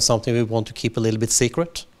working on something we want to keep a little bit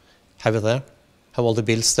secret. Have it there. Have all the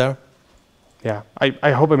builds there. Yeah,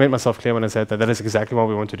 I hope I made myself clear when I said that. That is exactly what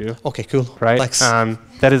we want to do. Okay, cool. Right? Thanks.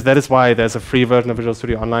 That is why there's a free version of Visual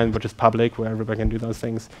Studio Online, which is public, where everybody can do those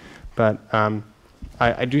things. But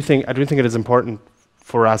I do think it is important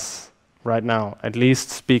for us right now, at least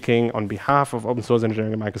speaking on behalf of open source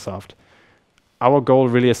engineering at Microsoft. Our goal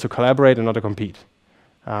really is to collaborate and not to compete.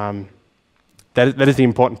 That is the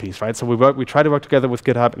important piece, right? So we try to work together with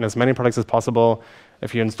GitHub in as many products as possible.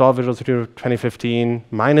 If you install Visual Studio 2015,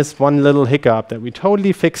 minus one little hiccup that we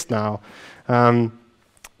totally fixed now. We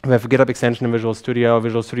have a GitHub extension in Visual Studio.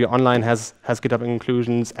 Visual Studio Online has GitHub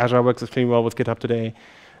inclusions. Azure works extremely well with GitHub today.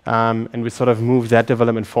 And we sort of move that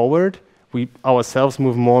development forward. We ourselves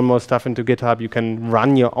move more and more stuff into GitHub. You can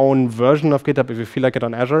run your own version of GitHub if you feel like it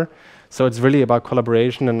on Azure. So it's really about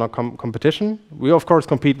collaboration and not competition. We, of course,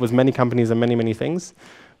 compete with many companies and many, many things.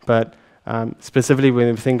 But specifically, when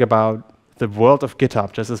we think about the world of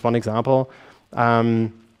GitHub, just as one example,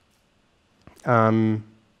 it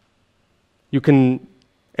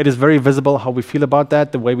is very visible how we feel about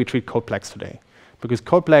that, the way we treat Codeplex today. Because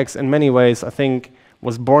Codeplex, in many ways, I think,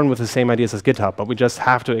 was born with the same ideas as GitHub, but we just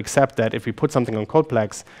have to accept that if we put something on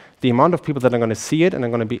Codeplex, the amount of people that are going to see it and are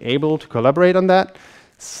going to be able to collaborate on that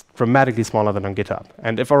is dramatically smaller than on GitHub.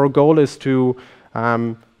 And if our goal is to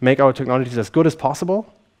make our technologies as good as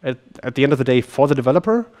possible, at the end of the day, for the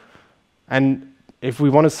developer, and if we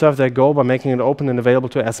want to serve that goal by making it open and available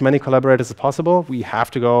to as many collaborators as possible, we have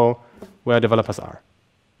to go where developers are.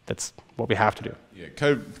 That's what we have to do. Yeah,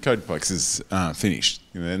 Codeplex is finished.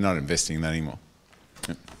 They're not investing in that anymore.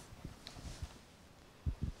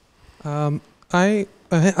 I'm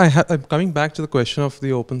coming back to the question of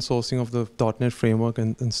the open sourcing of the .NET framework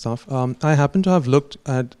and stuff. I happen to have looked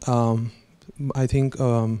at, I think,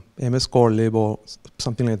 MS Core Lib or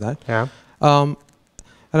something like that. Yeah.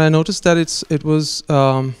 And I noticed that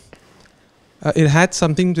it had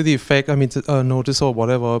something to the effect, I mean, a notice or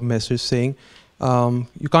whatever message saying,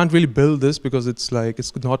 you can't really build this because it's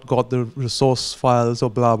not got the resource files or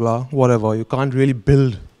blah, blah, whatever. You can't really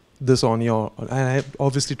build this on your, and I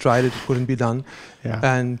obviously tried it, it couldn't be done. Yeah.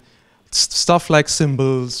 And stuff like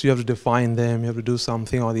symbols, you have to define them, you have to do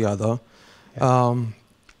something or the other. Yeah.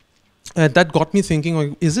 And that got me thinking,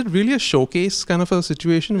 like, is it really a showcase kind of a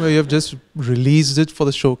situation where you have just released it for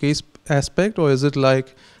the showcase aspect, or is it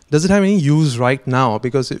like does it have any use right now?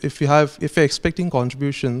 Because if you're expecting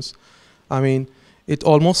contributions, I mean, it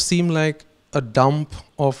almost seemed like a dump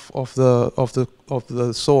of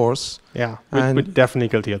the source. Yeah, we're definitely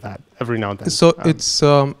guilty of that every now and then. So it's,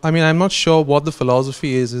 I mean, I'm not sure what the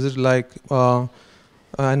philosophy is. Is it like,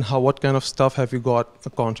 and what kind of stuff have you got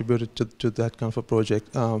contributed to that kind of a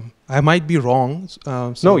project? I might be wrong.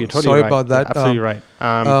 So no, you're totally sorry right. about that. You're absolutely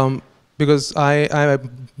right. Because I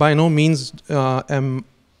by no means am.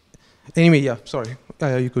 Anyway, yeah. Sorry,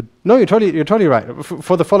 you could. No, you're totally right.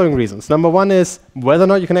 For the following reasons. Number one is whether or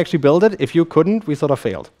not you can actually build it. If you couldn't, we sort of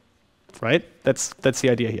failed, right? That's the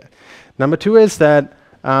idea here. Number two is that,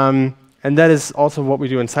 and that is also what we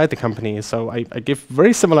do inside the company. So I give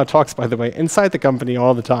very similar talks, by the way, inside the company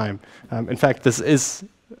all the time. In fact, this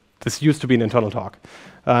used to be an internal talk.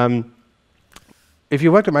 If you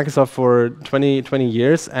worked at Microsoft for 20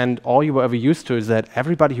 years and all you were ever used to is that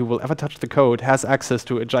everybody who will ever touch the code has access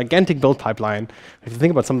to a gigantic build pipeline. If you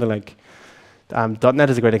think about something like .NET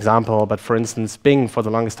is a great example, but for instance, Bing for the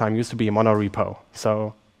longest time used to be a monorepo.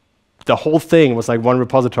 So the whole thing was like one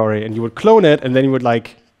repository, and you would clone it, and then you would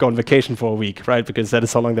like go on vacation for a week, right? Because that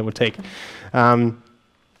is how long that would take.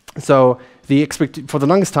 So for the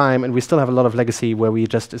longest time, and we still have a lot of legacy where we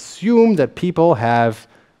just assume that people have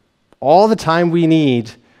all the time we need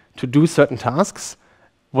to do certain tasks,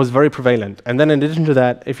 was very prevalent. And then in addition to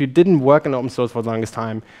that, if you didn't work in open source for the longest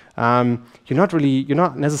time, you're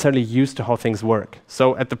not necessarily used to how things work.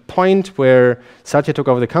 So at the point where Satya took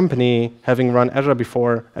over the company, having run Azure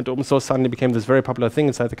before, and open source suddenly became this very popular thing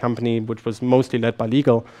inside the company, which was mostly led by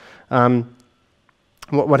legal,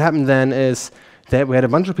 what happened then is that we had a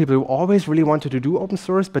bunch of people who always really wanted to do open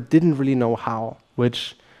source, but didn't really know how,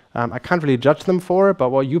 which I can't really judge them for, but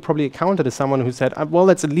what you probably accounted as someone who said, well,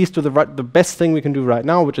 let's at least do the best thing we can do right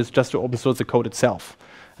now, which is just to open source the code itself.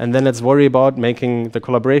 And then let's worry about making the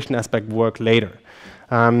collaboration aspect work later.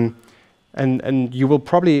 And you will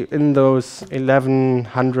probably, in those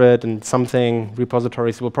 1,100 and something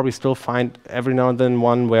repositories, you will probably still find every now and then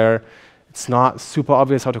one where it's not super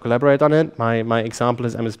obvious how to collaborate on it. My example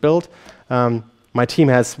is MS Build. My team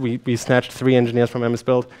we snatched 3 engineers from MS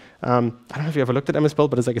Build. I don't know if you ever looked at MS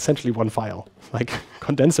Build, but it's like essentially one file. Like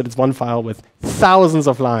condensed, it's one file with thousands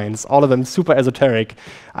of lines, all of them super esoteric.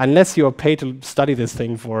 Unless you're paid to study this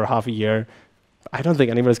thing for half a year, I don't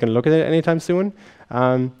think anybody's going to look at it anytime soon.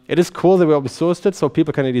 It is cool that we open sourced it, so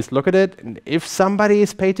people can at least look at it. And if somebody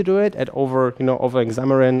is paid to do it over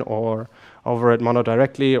Xamarin or over at Mono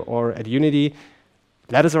directly or at Unity,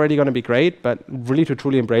 that is already going to be great. But really, to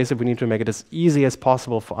truly embrace it, we need to make it as easy as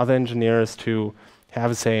possible for other engineers to have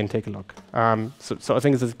a say and take a look. So I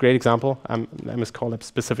think it's a great example. MS Collab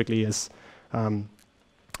specifically is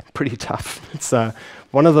pretty tough. It's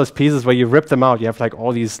one of those pieces where you rip them out. You have like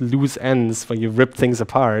all these loose ends where you rip things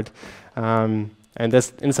apart. And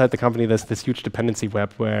inside the company, there's this huge dependency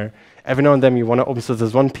web where every now and then you want to open source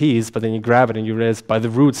this one piece, but then you grab it and you realize by the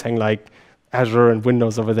roots hang like Azure and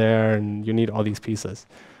Windows over there, and you need all these pieces.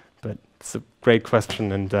 But it's a great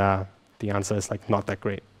question, and the answer is like not that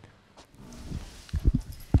great.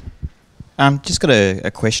 Just got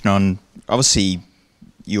a question on, obviously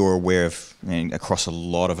you're aware of, across a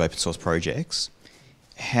lot of open source projects,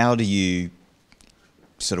 how do you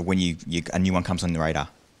sort of, when a new one comes on the radar,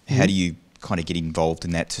 how do you kind of get involved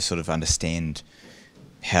in that to sort of understand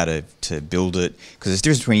how to build it? Because there's a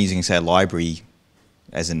difference between using, say, a library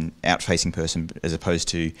as an out-facing person as opposed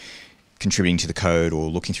to contributing to the code or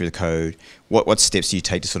looking through the code. What steps do you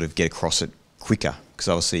take to sort of get across it quicker? Because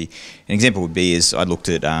obviously an example would be is I looked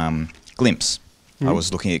at Glimpse. I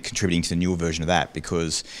was looking at contributing to the newer version of that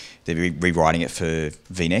because they're rewriting it for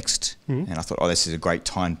vNext, and I thought, oh, this is a great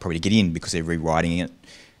time probably to get in because they're rewriting it.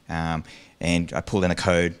 And I pulled in a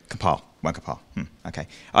code, compile, won't compile. Okay.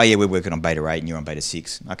 Oh yeah, we're working on beta 8 and you're on beta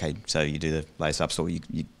 6. Okay, so you do the latest upstore,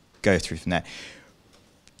 you go through from that.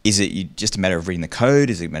 Is it just a matter of reading the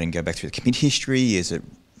code? Is it a matter of go back through the commit history? Is it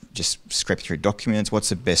just scrape through documents? What's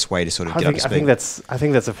the best way to sort of get up to speed? I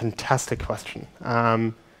think that's a fantastic question.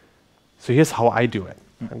 So here's how I do it.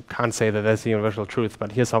 I can't say that that's the universal truth,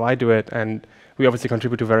 but here's how I do it. And we obviously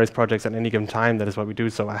contribute to various projects at any given time. That is what we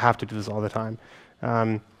do, so I have to do this all the time.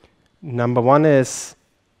 Number one is,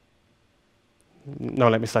 no,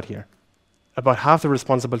 let me start here. About half the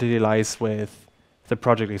responsibility lies with the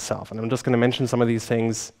project itself. And I'm just going to mention some of these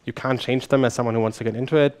things. You can't change them as someone who wants to get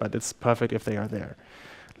into it, but it's perfect if they are there.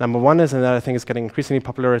 Number one is, and that I think is getting increasingly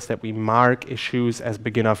popular, is that we mark issues as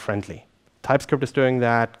beginner-friendly. TypeScript is doing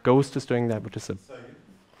that, Ghost is doing that, which is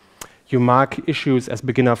you mark issues as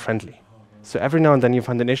beginner-friendly. So every now and then you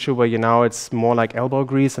find an issue where it's more like elbow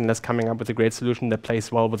grease and less coming up with a great solution that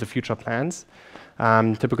plays well with the future plans.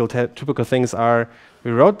 Typical things are,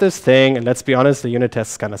 we wrote this thing, and let's be honest, the unit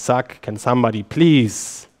tests kind of suck. Can somebody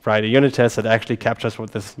please write a unit test that actually captures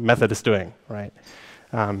what this method is doing, right?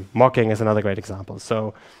 Mocking is another great example.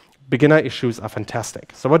 So beginner issues are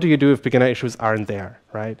fantastic. So what do you do if beginner issues aren't there,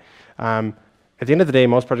 right? At the end of the day,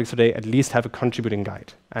 most projects today at least have a contributing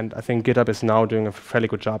guide. And I think GitHub is now doing a fairly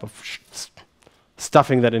good job of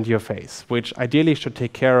stuffing that into your face, which ideally should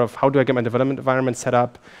take care of how do I get my development environment set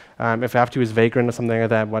up, if I have to use Vagrant or something like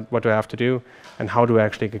that, what do I have to do, and how do I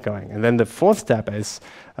actually get going? And then the fourth step is,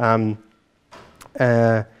 for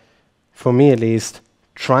me at least,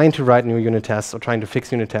 trying to write new unit tests or trying to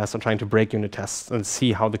fix unit tests or trying to break unit tests and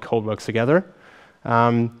see how the code works together,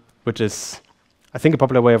 which is, I think, a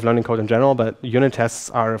popular way of learning code in general, but unit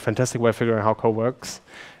tests are a fantastic way of figuring out how code works.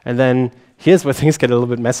 And then here's where things get a little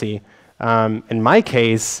bit messy. In my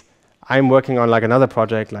case, I'm working on like another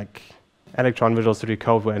project like Electron Visual Studio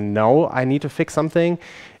Code where I need to fix something.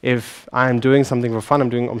 If I'm doing something for fun, I'm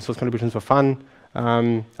doing open source contributions for fun.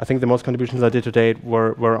 I think the most contributions I did to date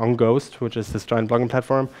were on Ghost, which is this giant blogging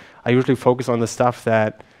platform. I usually focus on the stuff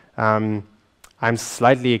that I'm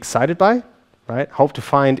slightly excited by, right? Hope to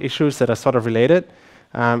find issues that are sort of related,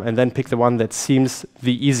 and then pick the one that seems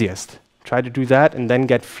the easiest. Try to do that and then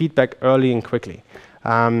get feedback early and quickly.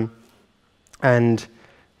 And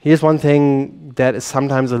here's one thing that is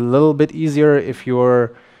sometimes a little bit easier if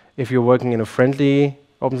you're working in a friendly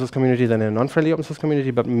open source community than in a non-friendly open source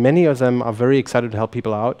community, but many of them are very excited to help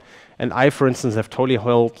people out. And I, for instance, have totally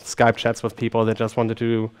held Skype chats with people that just wanted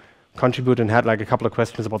to contribute and had like a couple of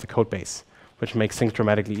questions about the code base, which makes things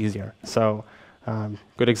dramatically easier. So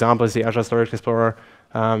good example is the Azure Storage Explorer.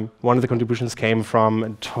 One of the contributions came from a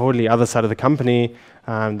totally other side of the company.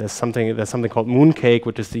 There's something called Mooncake,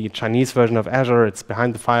 which is the Chinese version of Azure. It's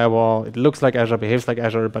behind the firewall. It looks like Azure, behaves like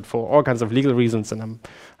Azure, but for all kinds of legal reasons, and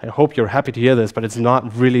I hope you're happy to hear this, but it's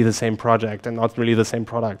not really the same project and not really the same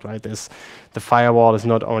product, right? The firewall is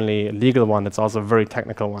not only a legal one, it's also a very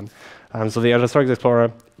technical one. So the Azure Storage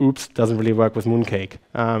Explorer, oops, doesn't really work with Mooncake,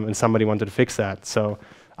 and somebody wanted to fix that. So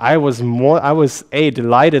I was A,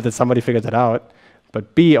 delighted that somebody figured that out,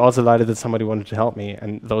 but B, also delighted that somebody wanted to help me,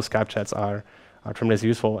 and those Skype chats are tremendously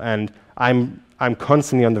useful, and I'm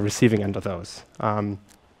constantly on the receiving end of those.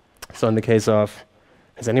 So in the case of,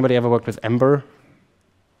 has anybody ever worked with Ember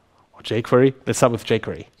or jQuery? Let's start with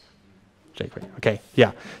jQuery. jQuery, okay,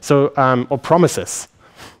 yeah. So, or promises.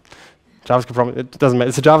 JavaScript, it doesn't matter,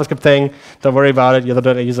 it's a JavaScript thing, don't worry about it, you're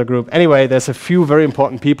the user group. Anyway, there's a few very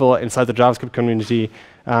important people inside the JavaScript community,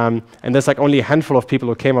 and there's like only a handful of people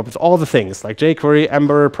who came up with all the things, like jQuery,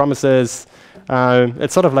 Ember, promises.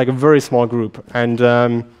 It's sort of like a very small group. And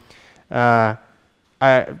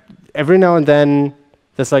every now and then,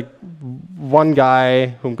 there's like one guy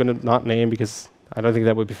who I'm going to not name because I don't think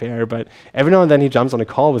that would be fair, but every now and then he jumps on a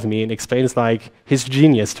call with me and explains like his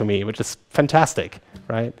genius to me, which is fantastic,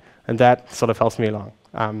 right? And that sort of helps me along.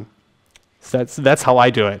 So that's how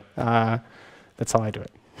I do it. That's how I do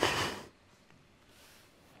it.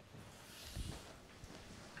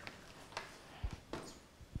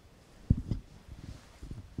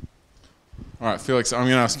 All right, Felix, I'm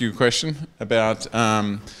going to ask you a question about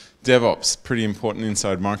DevOps, pretty important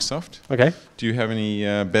inside Microsoft. Okay. Do you have any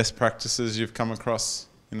best practices you've come across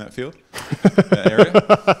in that field, that area?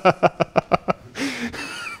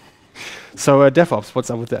 So DevOps, what's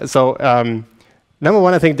up with that? So number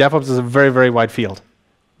one, I think DevOps is a very, very wide field.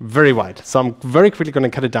 Very wide. So I'm very quickly going to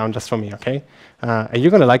cut it down just for me, okay? And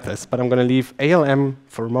you're going to like this, but I'm going to leave ALM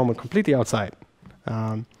for a moment completely outside.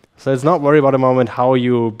 So let's not worry about a moment how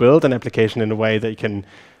you build an application in a way that you can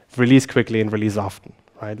release quickly and release often,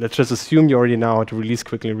 right? Let's just assume you already know how to release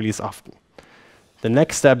quickly and release often. The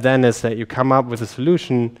next step then is that you come up with a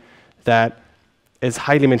solution that is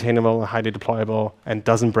highly maintainable and highly deployable and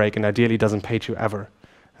doesn't break and ideally doesn't page you ever.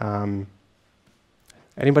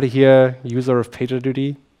 Anybody here user of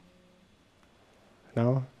PagerDuty?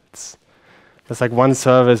 No? There's like one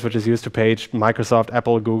service which is used to page Microsoft,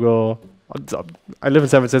 Apple, Google. I live in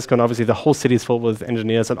San Francisco, and obviously the whole city is filled with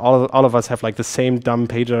engineers, and all of us have like the same dumb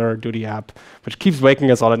PagerDuty app, which keeps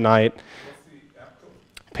waking us all at night.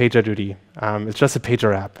 PagerDuty. It's just a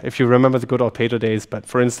pager app. If you remember the good old pager days, but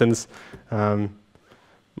for instance, my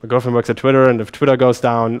girlfriend works at Twitter, and if Twitter goes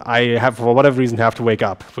down, I have, for whatever reason, have to wake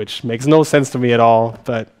up, which makes no sense to me at all,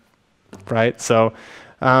 but, right? So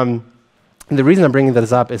the reason I'm bringing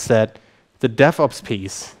this up is that the DevOps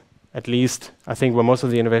piece, at least I think where most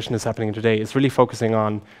of the innovation is happening today, is really focusing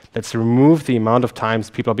on, let's remove the amount of times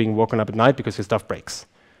people are being woken up at night because your stuff breaks.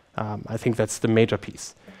 I think that's the major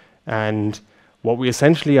piece. And what we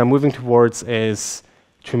essentially are moving towards is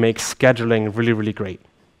to make scheduling really, really great.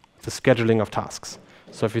 the scheduling of tasks.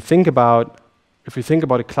 So if you think about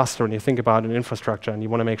a cluster and you think about an infrastructure and you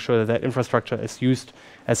want to make sure that that infrastructure is used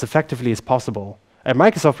as effectively as possible, at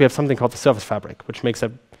Microsoft we have something called the Service Fabric, which makes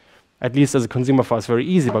it, at least as a consumer for us, very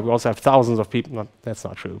easy, but we also have thousands of people. That's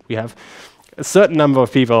not true. We have a certain number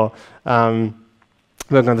of people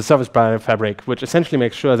working on the Service Fabric, which essentially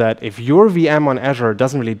makes sure that if your VM on Azure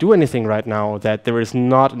doesn't really do anything right now, that there is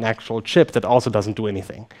not an actual chip that also doesn't do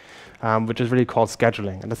anything, which is really called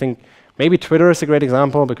scheduling. And I think maybe Twitter is a great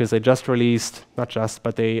example because they just released, not just,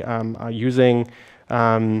 but they are using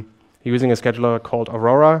a scheduler called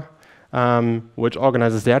Aurora, which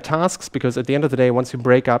organizes their tasks, because at the end of the day, once you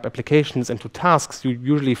break up applications into tasks, you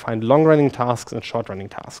usually find long-running tasks and short-running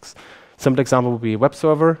tasks. Simple example would be a web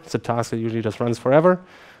server. It's a task that usually just runs forever.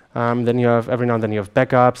 Then you have, every now and then you have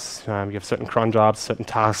backups, you have certain cron jobs, certain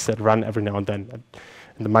tasks that run every now and then.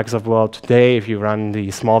 In the Microsoft world today, if you run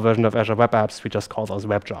the small version of Azure Web Apps, we just call those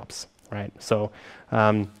web jobs, right? So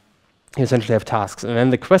you essentially have tasks. And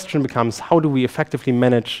then the question becomes, how do we effectively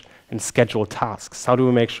manage and schedule tasks? How do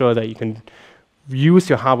we make sure that you can use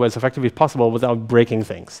your hardware as effectively as possible without breaking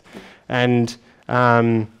things? And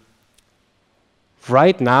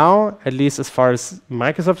right now, at least as far as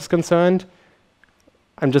Microsoft is concerned,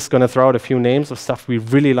 I'm just going to throw out a few names of stuff we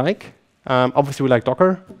really like. Obviously, we like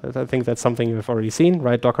Docker. I think that's something you've already seen,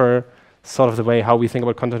 right? Docker, sort of the way how we think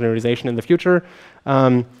about containerization in the future.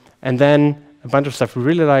 And then a bunch of stuff we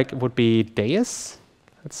really like would be Deis.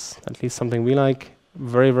 That's at least something we like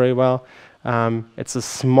very, very well. It's a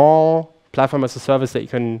small platform as a service that you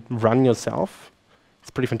can run yourself.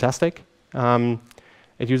 It's pretty fantastic.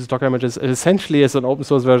 It uses Docker images. It essentially is an open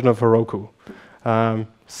source version of Heroku.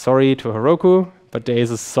 Sorry to Heroku, but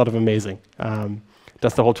Deis is sort of amazing.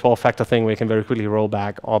 Does the whole 12-factor thing where you can very quickly roll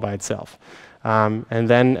back all by itself. And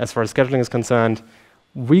then as far as scheduling is concerned,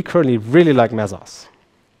 we currently really like Mesos.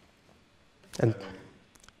 And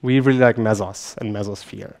we really like Mesos and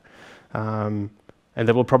Mesosphere. And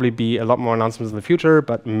there will probably be a lot more announcements in the future,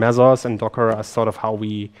 but Mesos and Docker are sort of how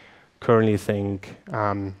we currently think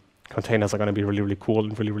containers are going to be really, really cool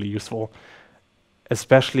and really, really useful,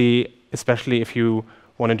 especially if you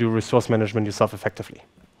want to do resource management yourself effectively,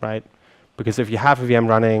 right? Because if you have a VM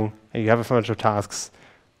running and you have a bunch of tasks,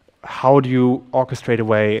 how do you orchestrate a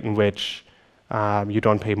way in which you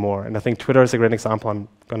don't pay more? And I think Twitter is a great example. I'm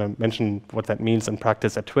going to mention what that means in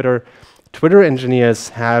practice at Twitter. Twitter engineers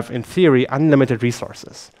have, in theory, unlimited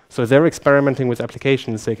resources. So they're experimenting with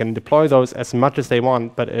applications. They can deploy those as much as they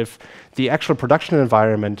want, but if the actual production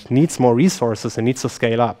environment needs more resources and needs to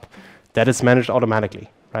scale up, that is managed automatically,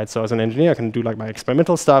 right? So as an engineer, I can do like my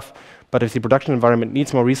experimental stuff, but if the production environment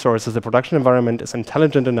needs more resources, the production environment is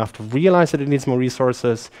intelligent enough to realize that it needs more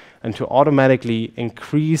resources and to automatically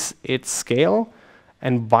increase its scale,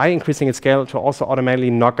 and by increasing its scale, to also automatically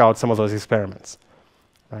knock out some of those experiments,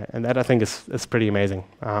 right? And that, I think, is pretty amazing,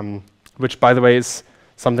 which, by the way, is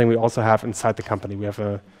something we also have inside the company. We have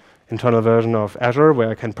an internal version of Azure where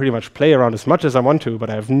I can pretty much play around as much as I want to,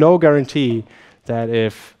 but I have no guarantee that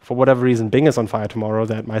if, for whatever reason, Bing is on fire tomorrow,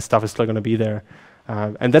 that my stuff is still going to be there.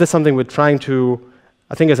 And that is something we're trying to,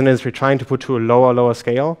 I think as an industry, trying to put to a lower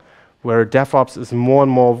scale, where DevOps is more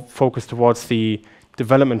and more focused towards the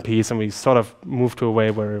development piece, and we sort of move to a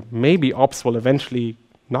way where maybe ops will eventually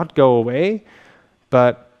not go away,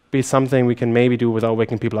 but be something we can maybe do without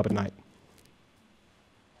waking people up at night.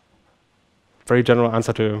 Very general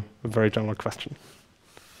answer to a very general question.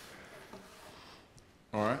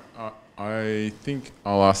 All right. I think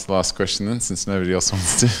I'll ask the last question then, since nobody else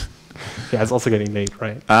wants to. Yeah, it's also getting late,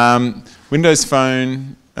 right? Windows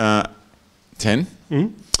Phone 10.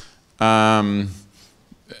 Mm-hmm.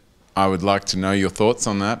 I would like to know your thoughts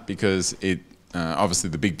on that, because it obviously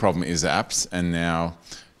the big problem is apps, and now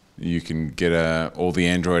you can get all the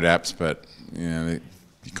Android apps, but you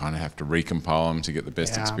kind of have to recompile them to get the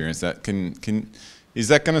best experience. That is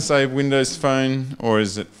that going to save Windows Phone, or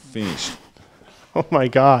is it finished? Oh my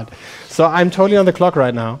God! So I'm totally on the clock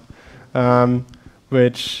right now,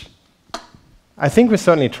 which I think we're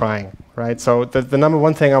certainly trying, right? So the number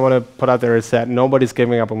one thing I want to put out there is that nobody's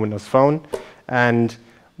giving up on Windows Phone, and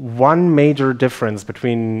one major difference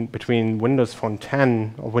between Windows Phone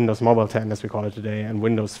 10, or Windows Mobile 10 as we call it today, and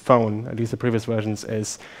Windows Phone, at least the previous versions,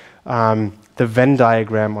 is the Venn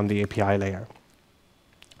diagram on the API layer.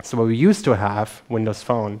 So what we used to have, Windows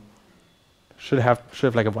Phone, should have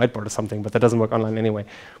like a whiteboard or something, but that doesn't work online anyway.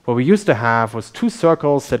 What we used to have was two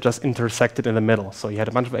circles that just intersected in the middle. So you had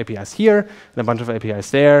a bunch of APIs here and a bunch of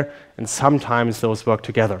APIs there, and sometimes those work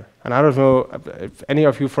together. And I don't know if any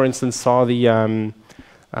of you, for instance, saw the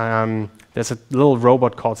there's a little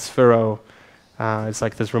robot called Sphero It's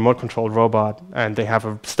like this remote-controlled robot, and they have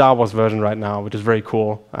a Star Wars version right now, which is very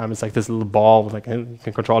cool. It's like this little ball, like you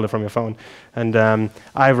can control it from your phone. And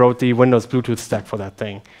I wrote the Windows Bluetooth stack for that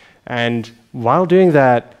thing. And while doing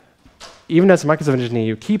that, even as a Microsoft engineer,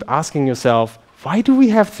 you keep asking yourself, why do we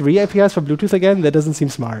have 3 APIs for Bluetooth again? That doesn't seem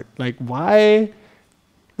smart. Like, why?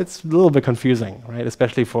 It's a little bit confusing, right?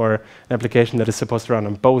 Especially for an application that is supposed to run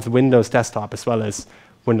on both Windows Desktop as well as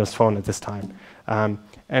Windows Phone at this time.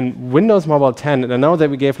 And Windows Mobile 10, and I know that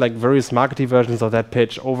we gave like various marketing versions of that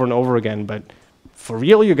pitch over and over again, but for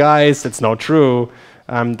real, you guys, it's not true.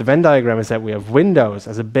 The Venn diagram is that we have Windows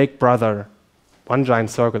as a big brother, one giant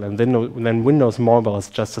circle, and then Windows Mobile is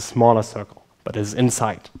just a smaller circle, but it's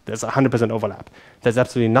inside. There's 100% overlap. There's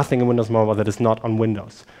absolutely nothing in Windows Mobile that is not on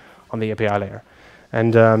Windows, on the API layer.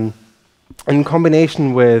 And in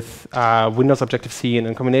combination with Windows Objective-C and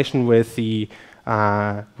in combination with the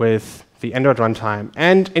Android runtime,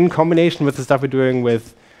 and in combination with the stuff we're doing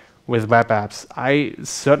with web apps, I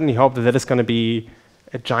certainly hope that is going to be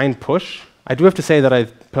a giant push. I do have to say that I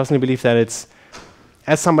personally believe that it's,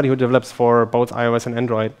 as somebody who develops for both iOS and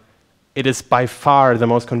Android, it is by far the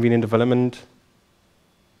most convenient development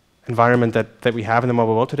environment that we have in the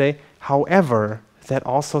mobile world today. However, that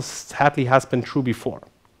also sadly has been true before,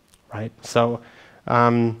 right? So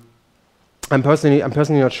I'm personally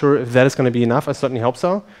not sure if that is going to be enough. I certainly hope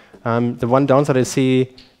so. The one downside I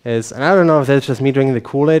see is, and I don't know if that's just me drinking the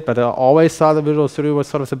Kool-Aid, but I always thought that Visual Studio was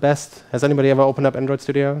sort of the best. Has anybody ever opened up Android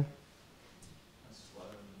Studio?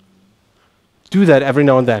 Do that every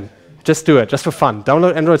now and then. Just do it, just for fun.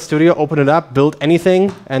 Download Android Studio, open it up, build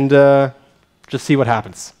anything, and just see what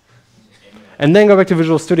happens. And then go back to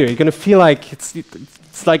Visual Studio. You're going to feel like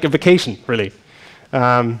it's like a vacation, really.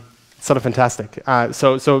 It's sort of fantastic.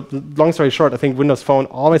 So long story short, I think Windows Phone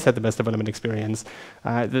always had the best development experience.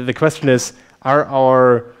 The question is, are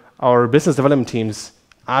our business development teams,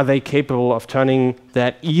 are they capable of turning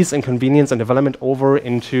that ease and convenience and development over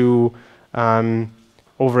into actual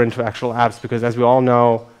apps? Because as we all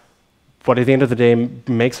know, what at the end of the day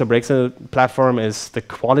makes or breaks a platform is the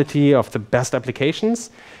quality of the best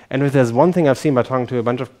applications. And if there's one thing I've seen by talking to a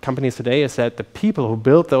bunch of companies today, is that the people who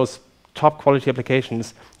build those top quality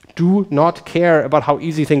applications do not care about how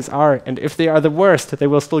easy things are, and if they are the worst, they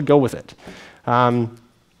will still go with it.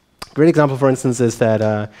 Great example, for instance, is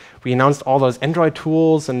that we announced all those Android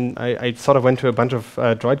tools, and I sort of went to a bunch of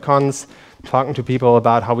DroidCons talking to people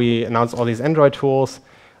about how we announced all these Android tools.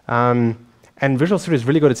 And Visual Studio is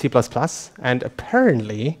really good at C++, and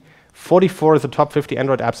apparently 44 of the top 50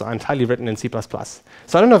 Android apps are entirely written in C++.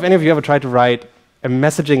 So I don't know if any of you ever tried to write a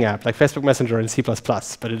messaging app like Facebook Messenger in C++,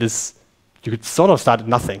 but it is, you could sort of start at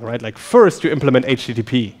nothing, right? Like first you implement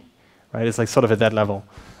HTTP, right? It's like sort of at that level.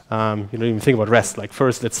 You don't even think about REST. Like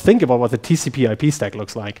first, let's think about what the TCP/IP stack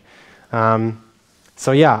looks like.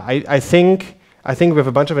 So yeah, I think we have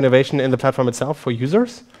a bunch of innovation in the platform itself for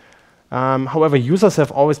users. However, users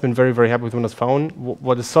have always been very, very happy with Windows Phone.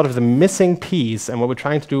 What is sort of the missing piece, and what we're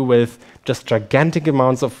trying to do with just gigantic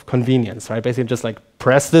amounts of convenience, right? Basically just like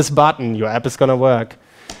press this button, your app is going to work,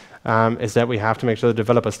 is that we have to make sure the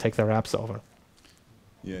developers take their apps over.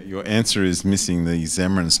 Yeah, your answer is missing the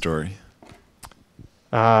Xamarin story.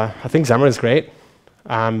 I think Xamarin is great,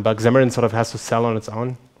 but Xamarin sort of has to sell on its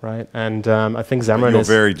own, right? And I think Xamarin You're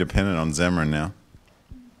very dependent on Xamarin now.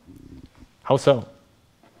 How so?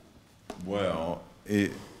 Well,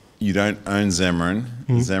 you don't own Xamarin.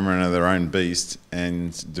 Xamarin are their own beast,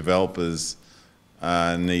 and developers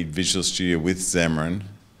need Visual Studio with Xamarin.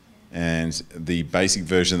 And the basic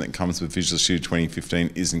version that comes with Visual Studio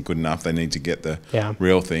 2015 isn't good enough. They need to get the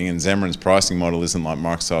real thing. And Xamarin's pricing model isn't like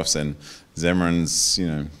Microsoft's, and Xamarin's, you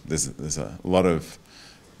know, there's a lot of,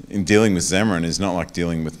 in dealing with Xamarin is not like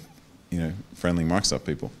dealing with, you know, friendly Microsoft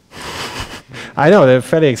people. I know, they're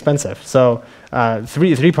fairly expensive. So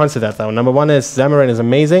three points to that, though. Number one is Xamarin is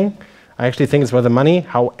amazing. I actually think it's worth the money.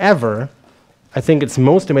 However, I think it's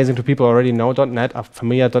most amazing to people who already know .NET, are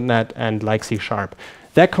familiar with .NET, and like C#.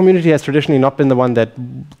 That community has traditionally not been the one that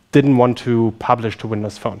didn't want to publish to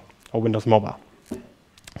Windows Phone or Windows Mobile.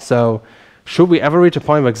 So should we ever reach a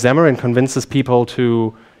point where Xamarin convinces people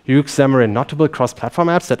to use Xamarin not to build cross-platform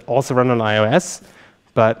apps that also run on iOS,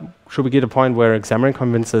 but should we get to a point where Xamarin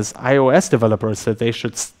convinces iOS developers that they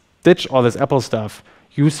should ditch all this Apple stuff,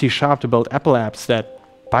 use C# to build Apple apps that,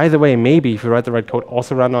 by the way, maybe if you write the right code,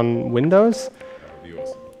 also run on Windows?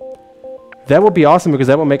 That would be awesome, because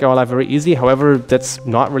that will make our life very easy. However, that's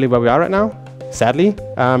not really where we are right now, sadly.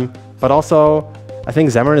 But also, I think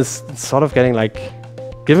Xamarin is sort of getting like,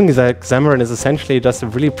 given that Xamarin is essentially just a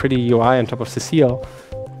really pretty UI on top of Cecile,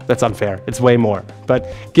 that's unfair. It's way more.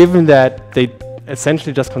 But given that they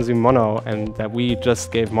essentially just consume Mono, and that we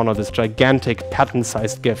just gave Mono this gigantic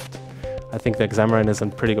patent-sized gift, I think the Xamarin is in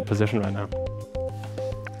a pretty good position right now.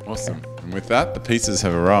 Awesome. And with that, the pizzas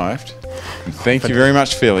have arrived. And thank you very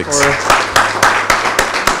much, Felix.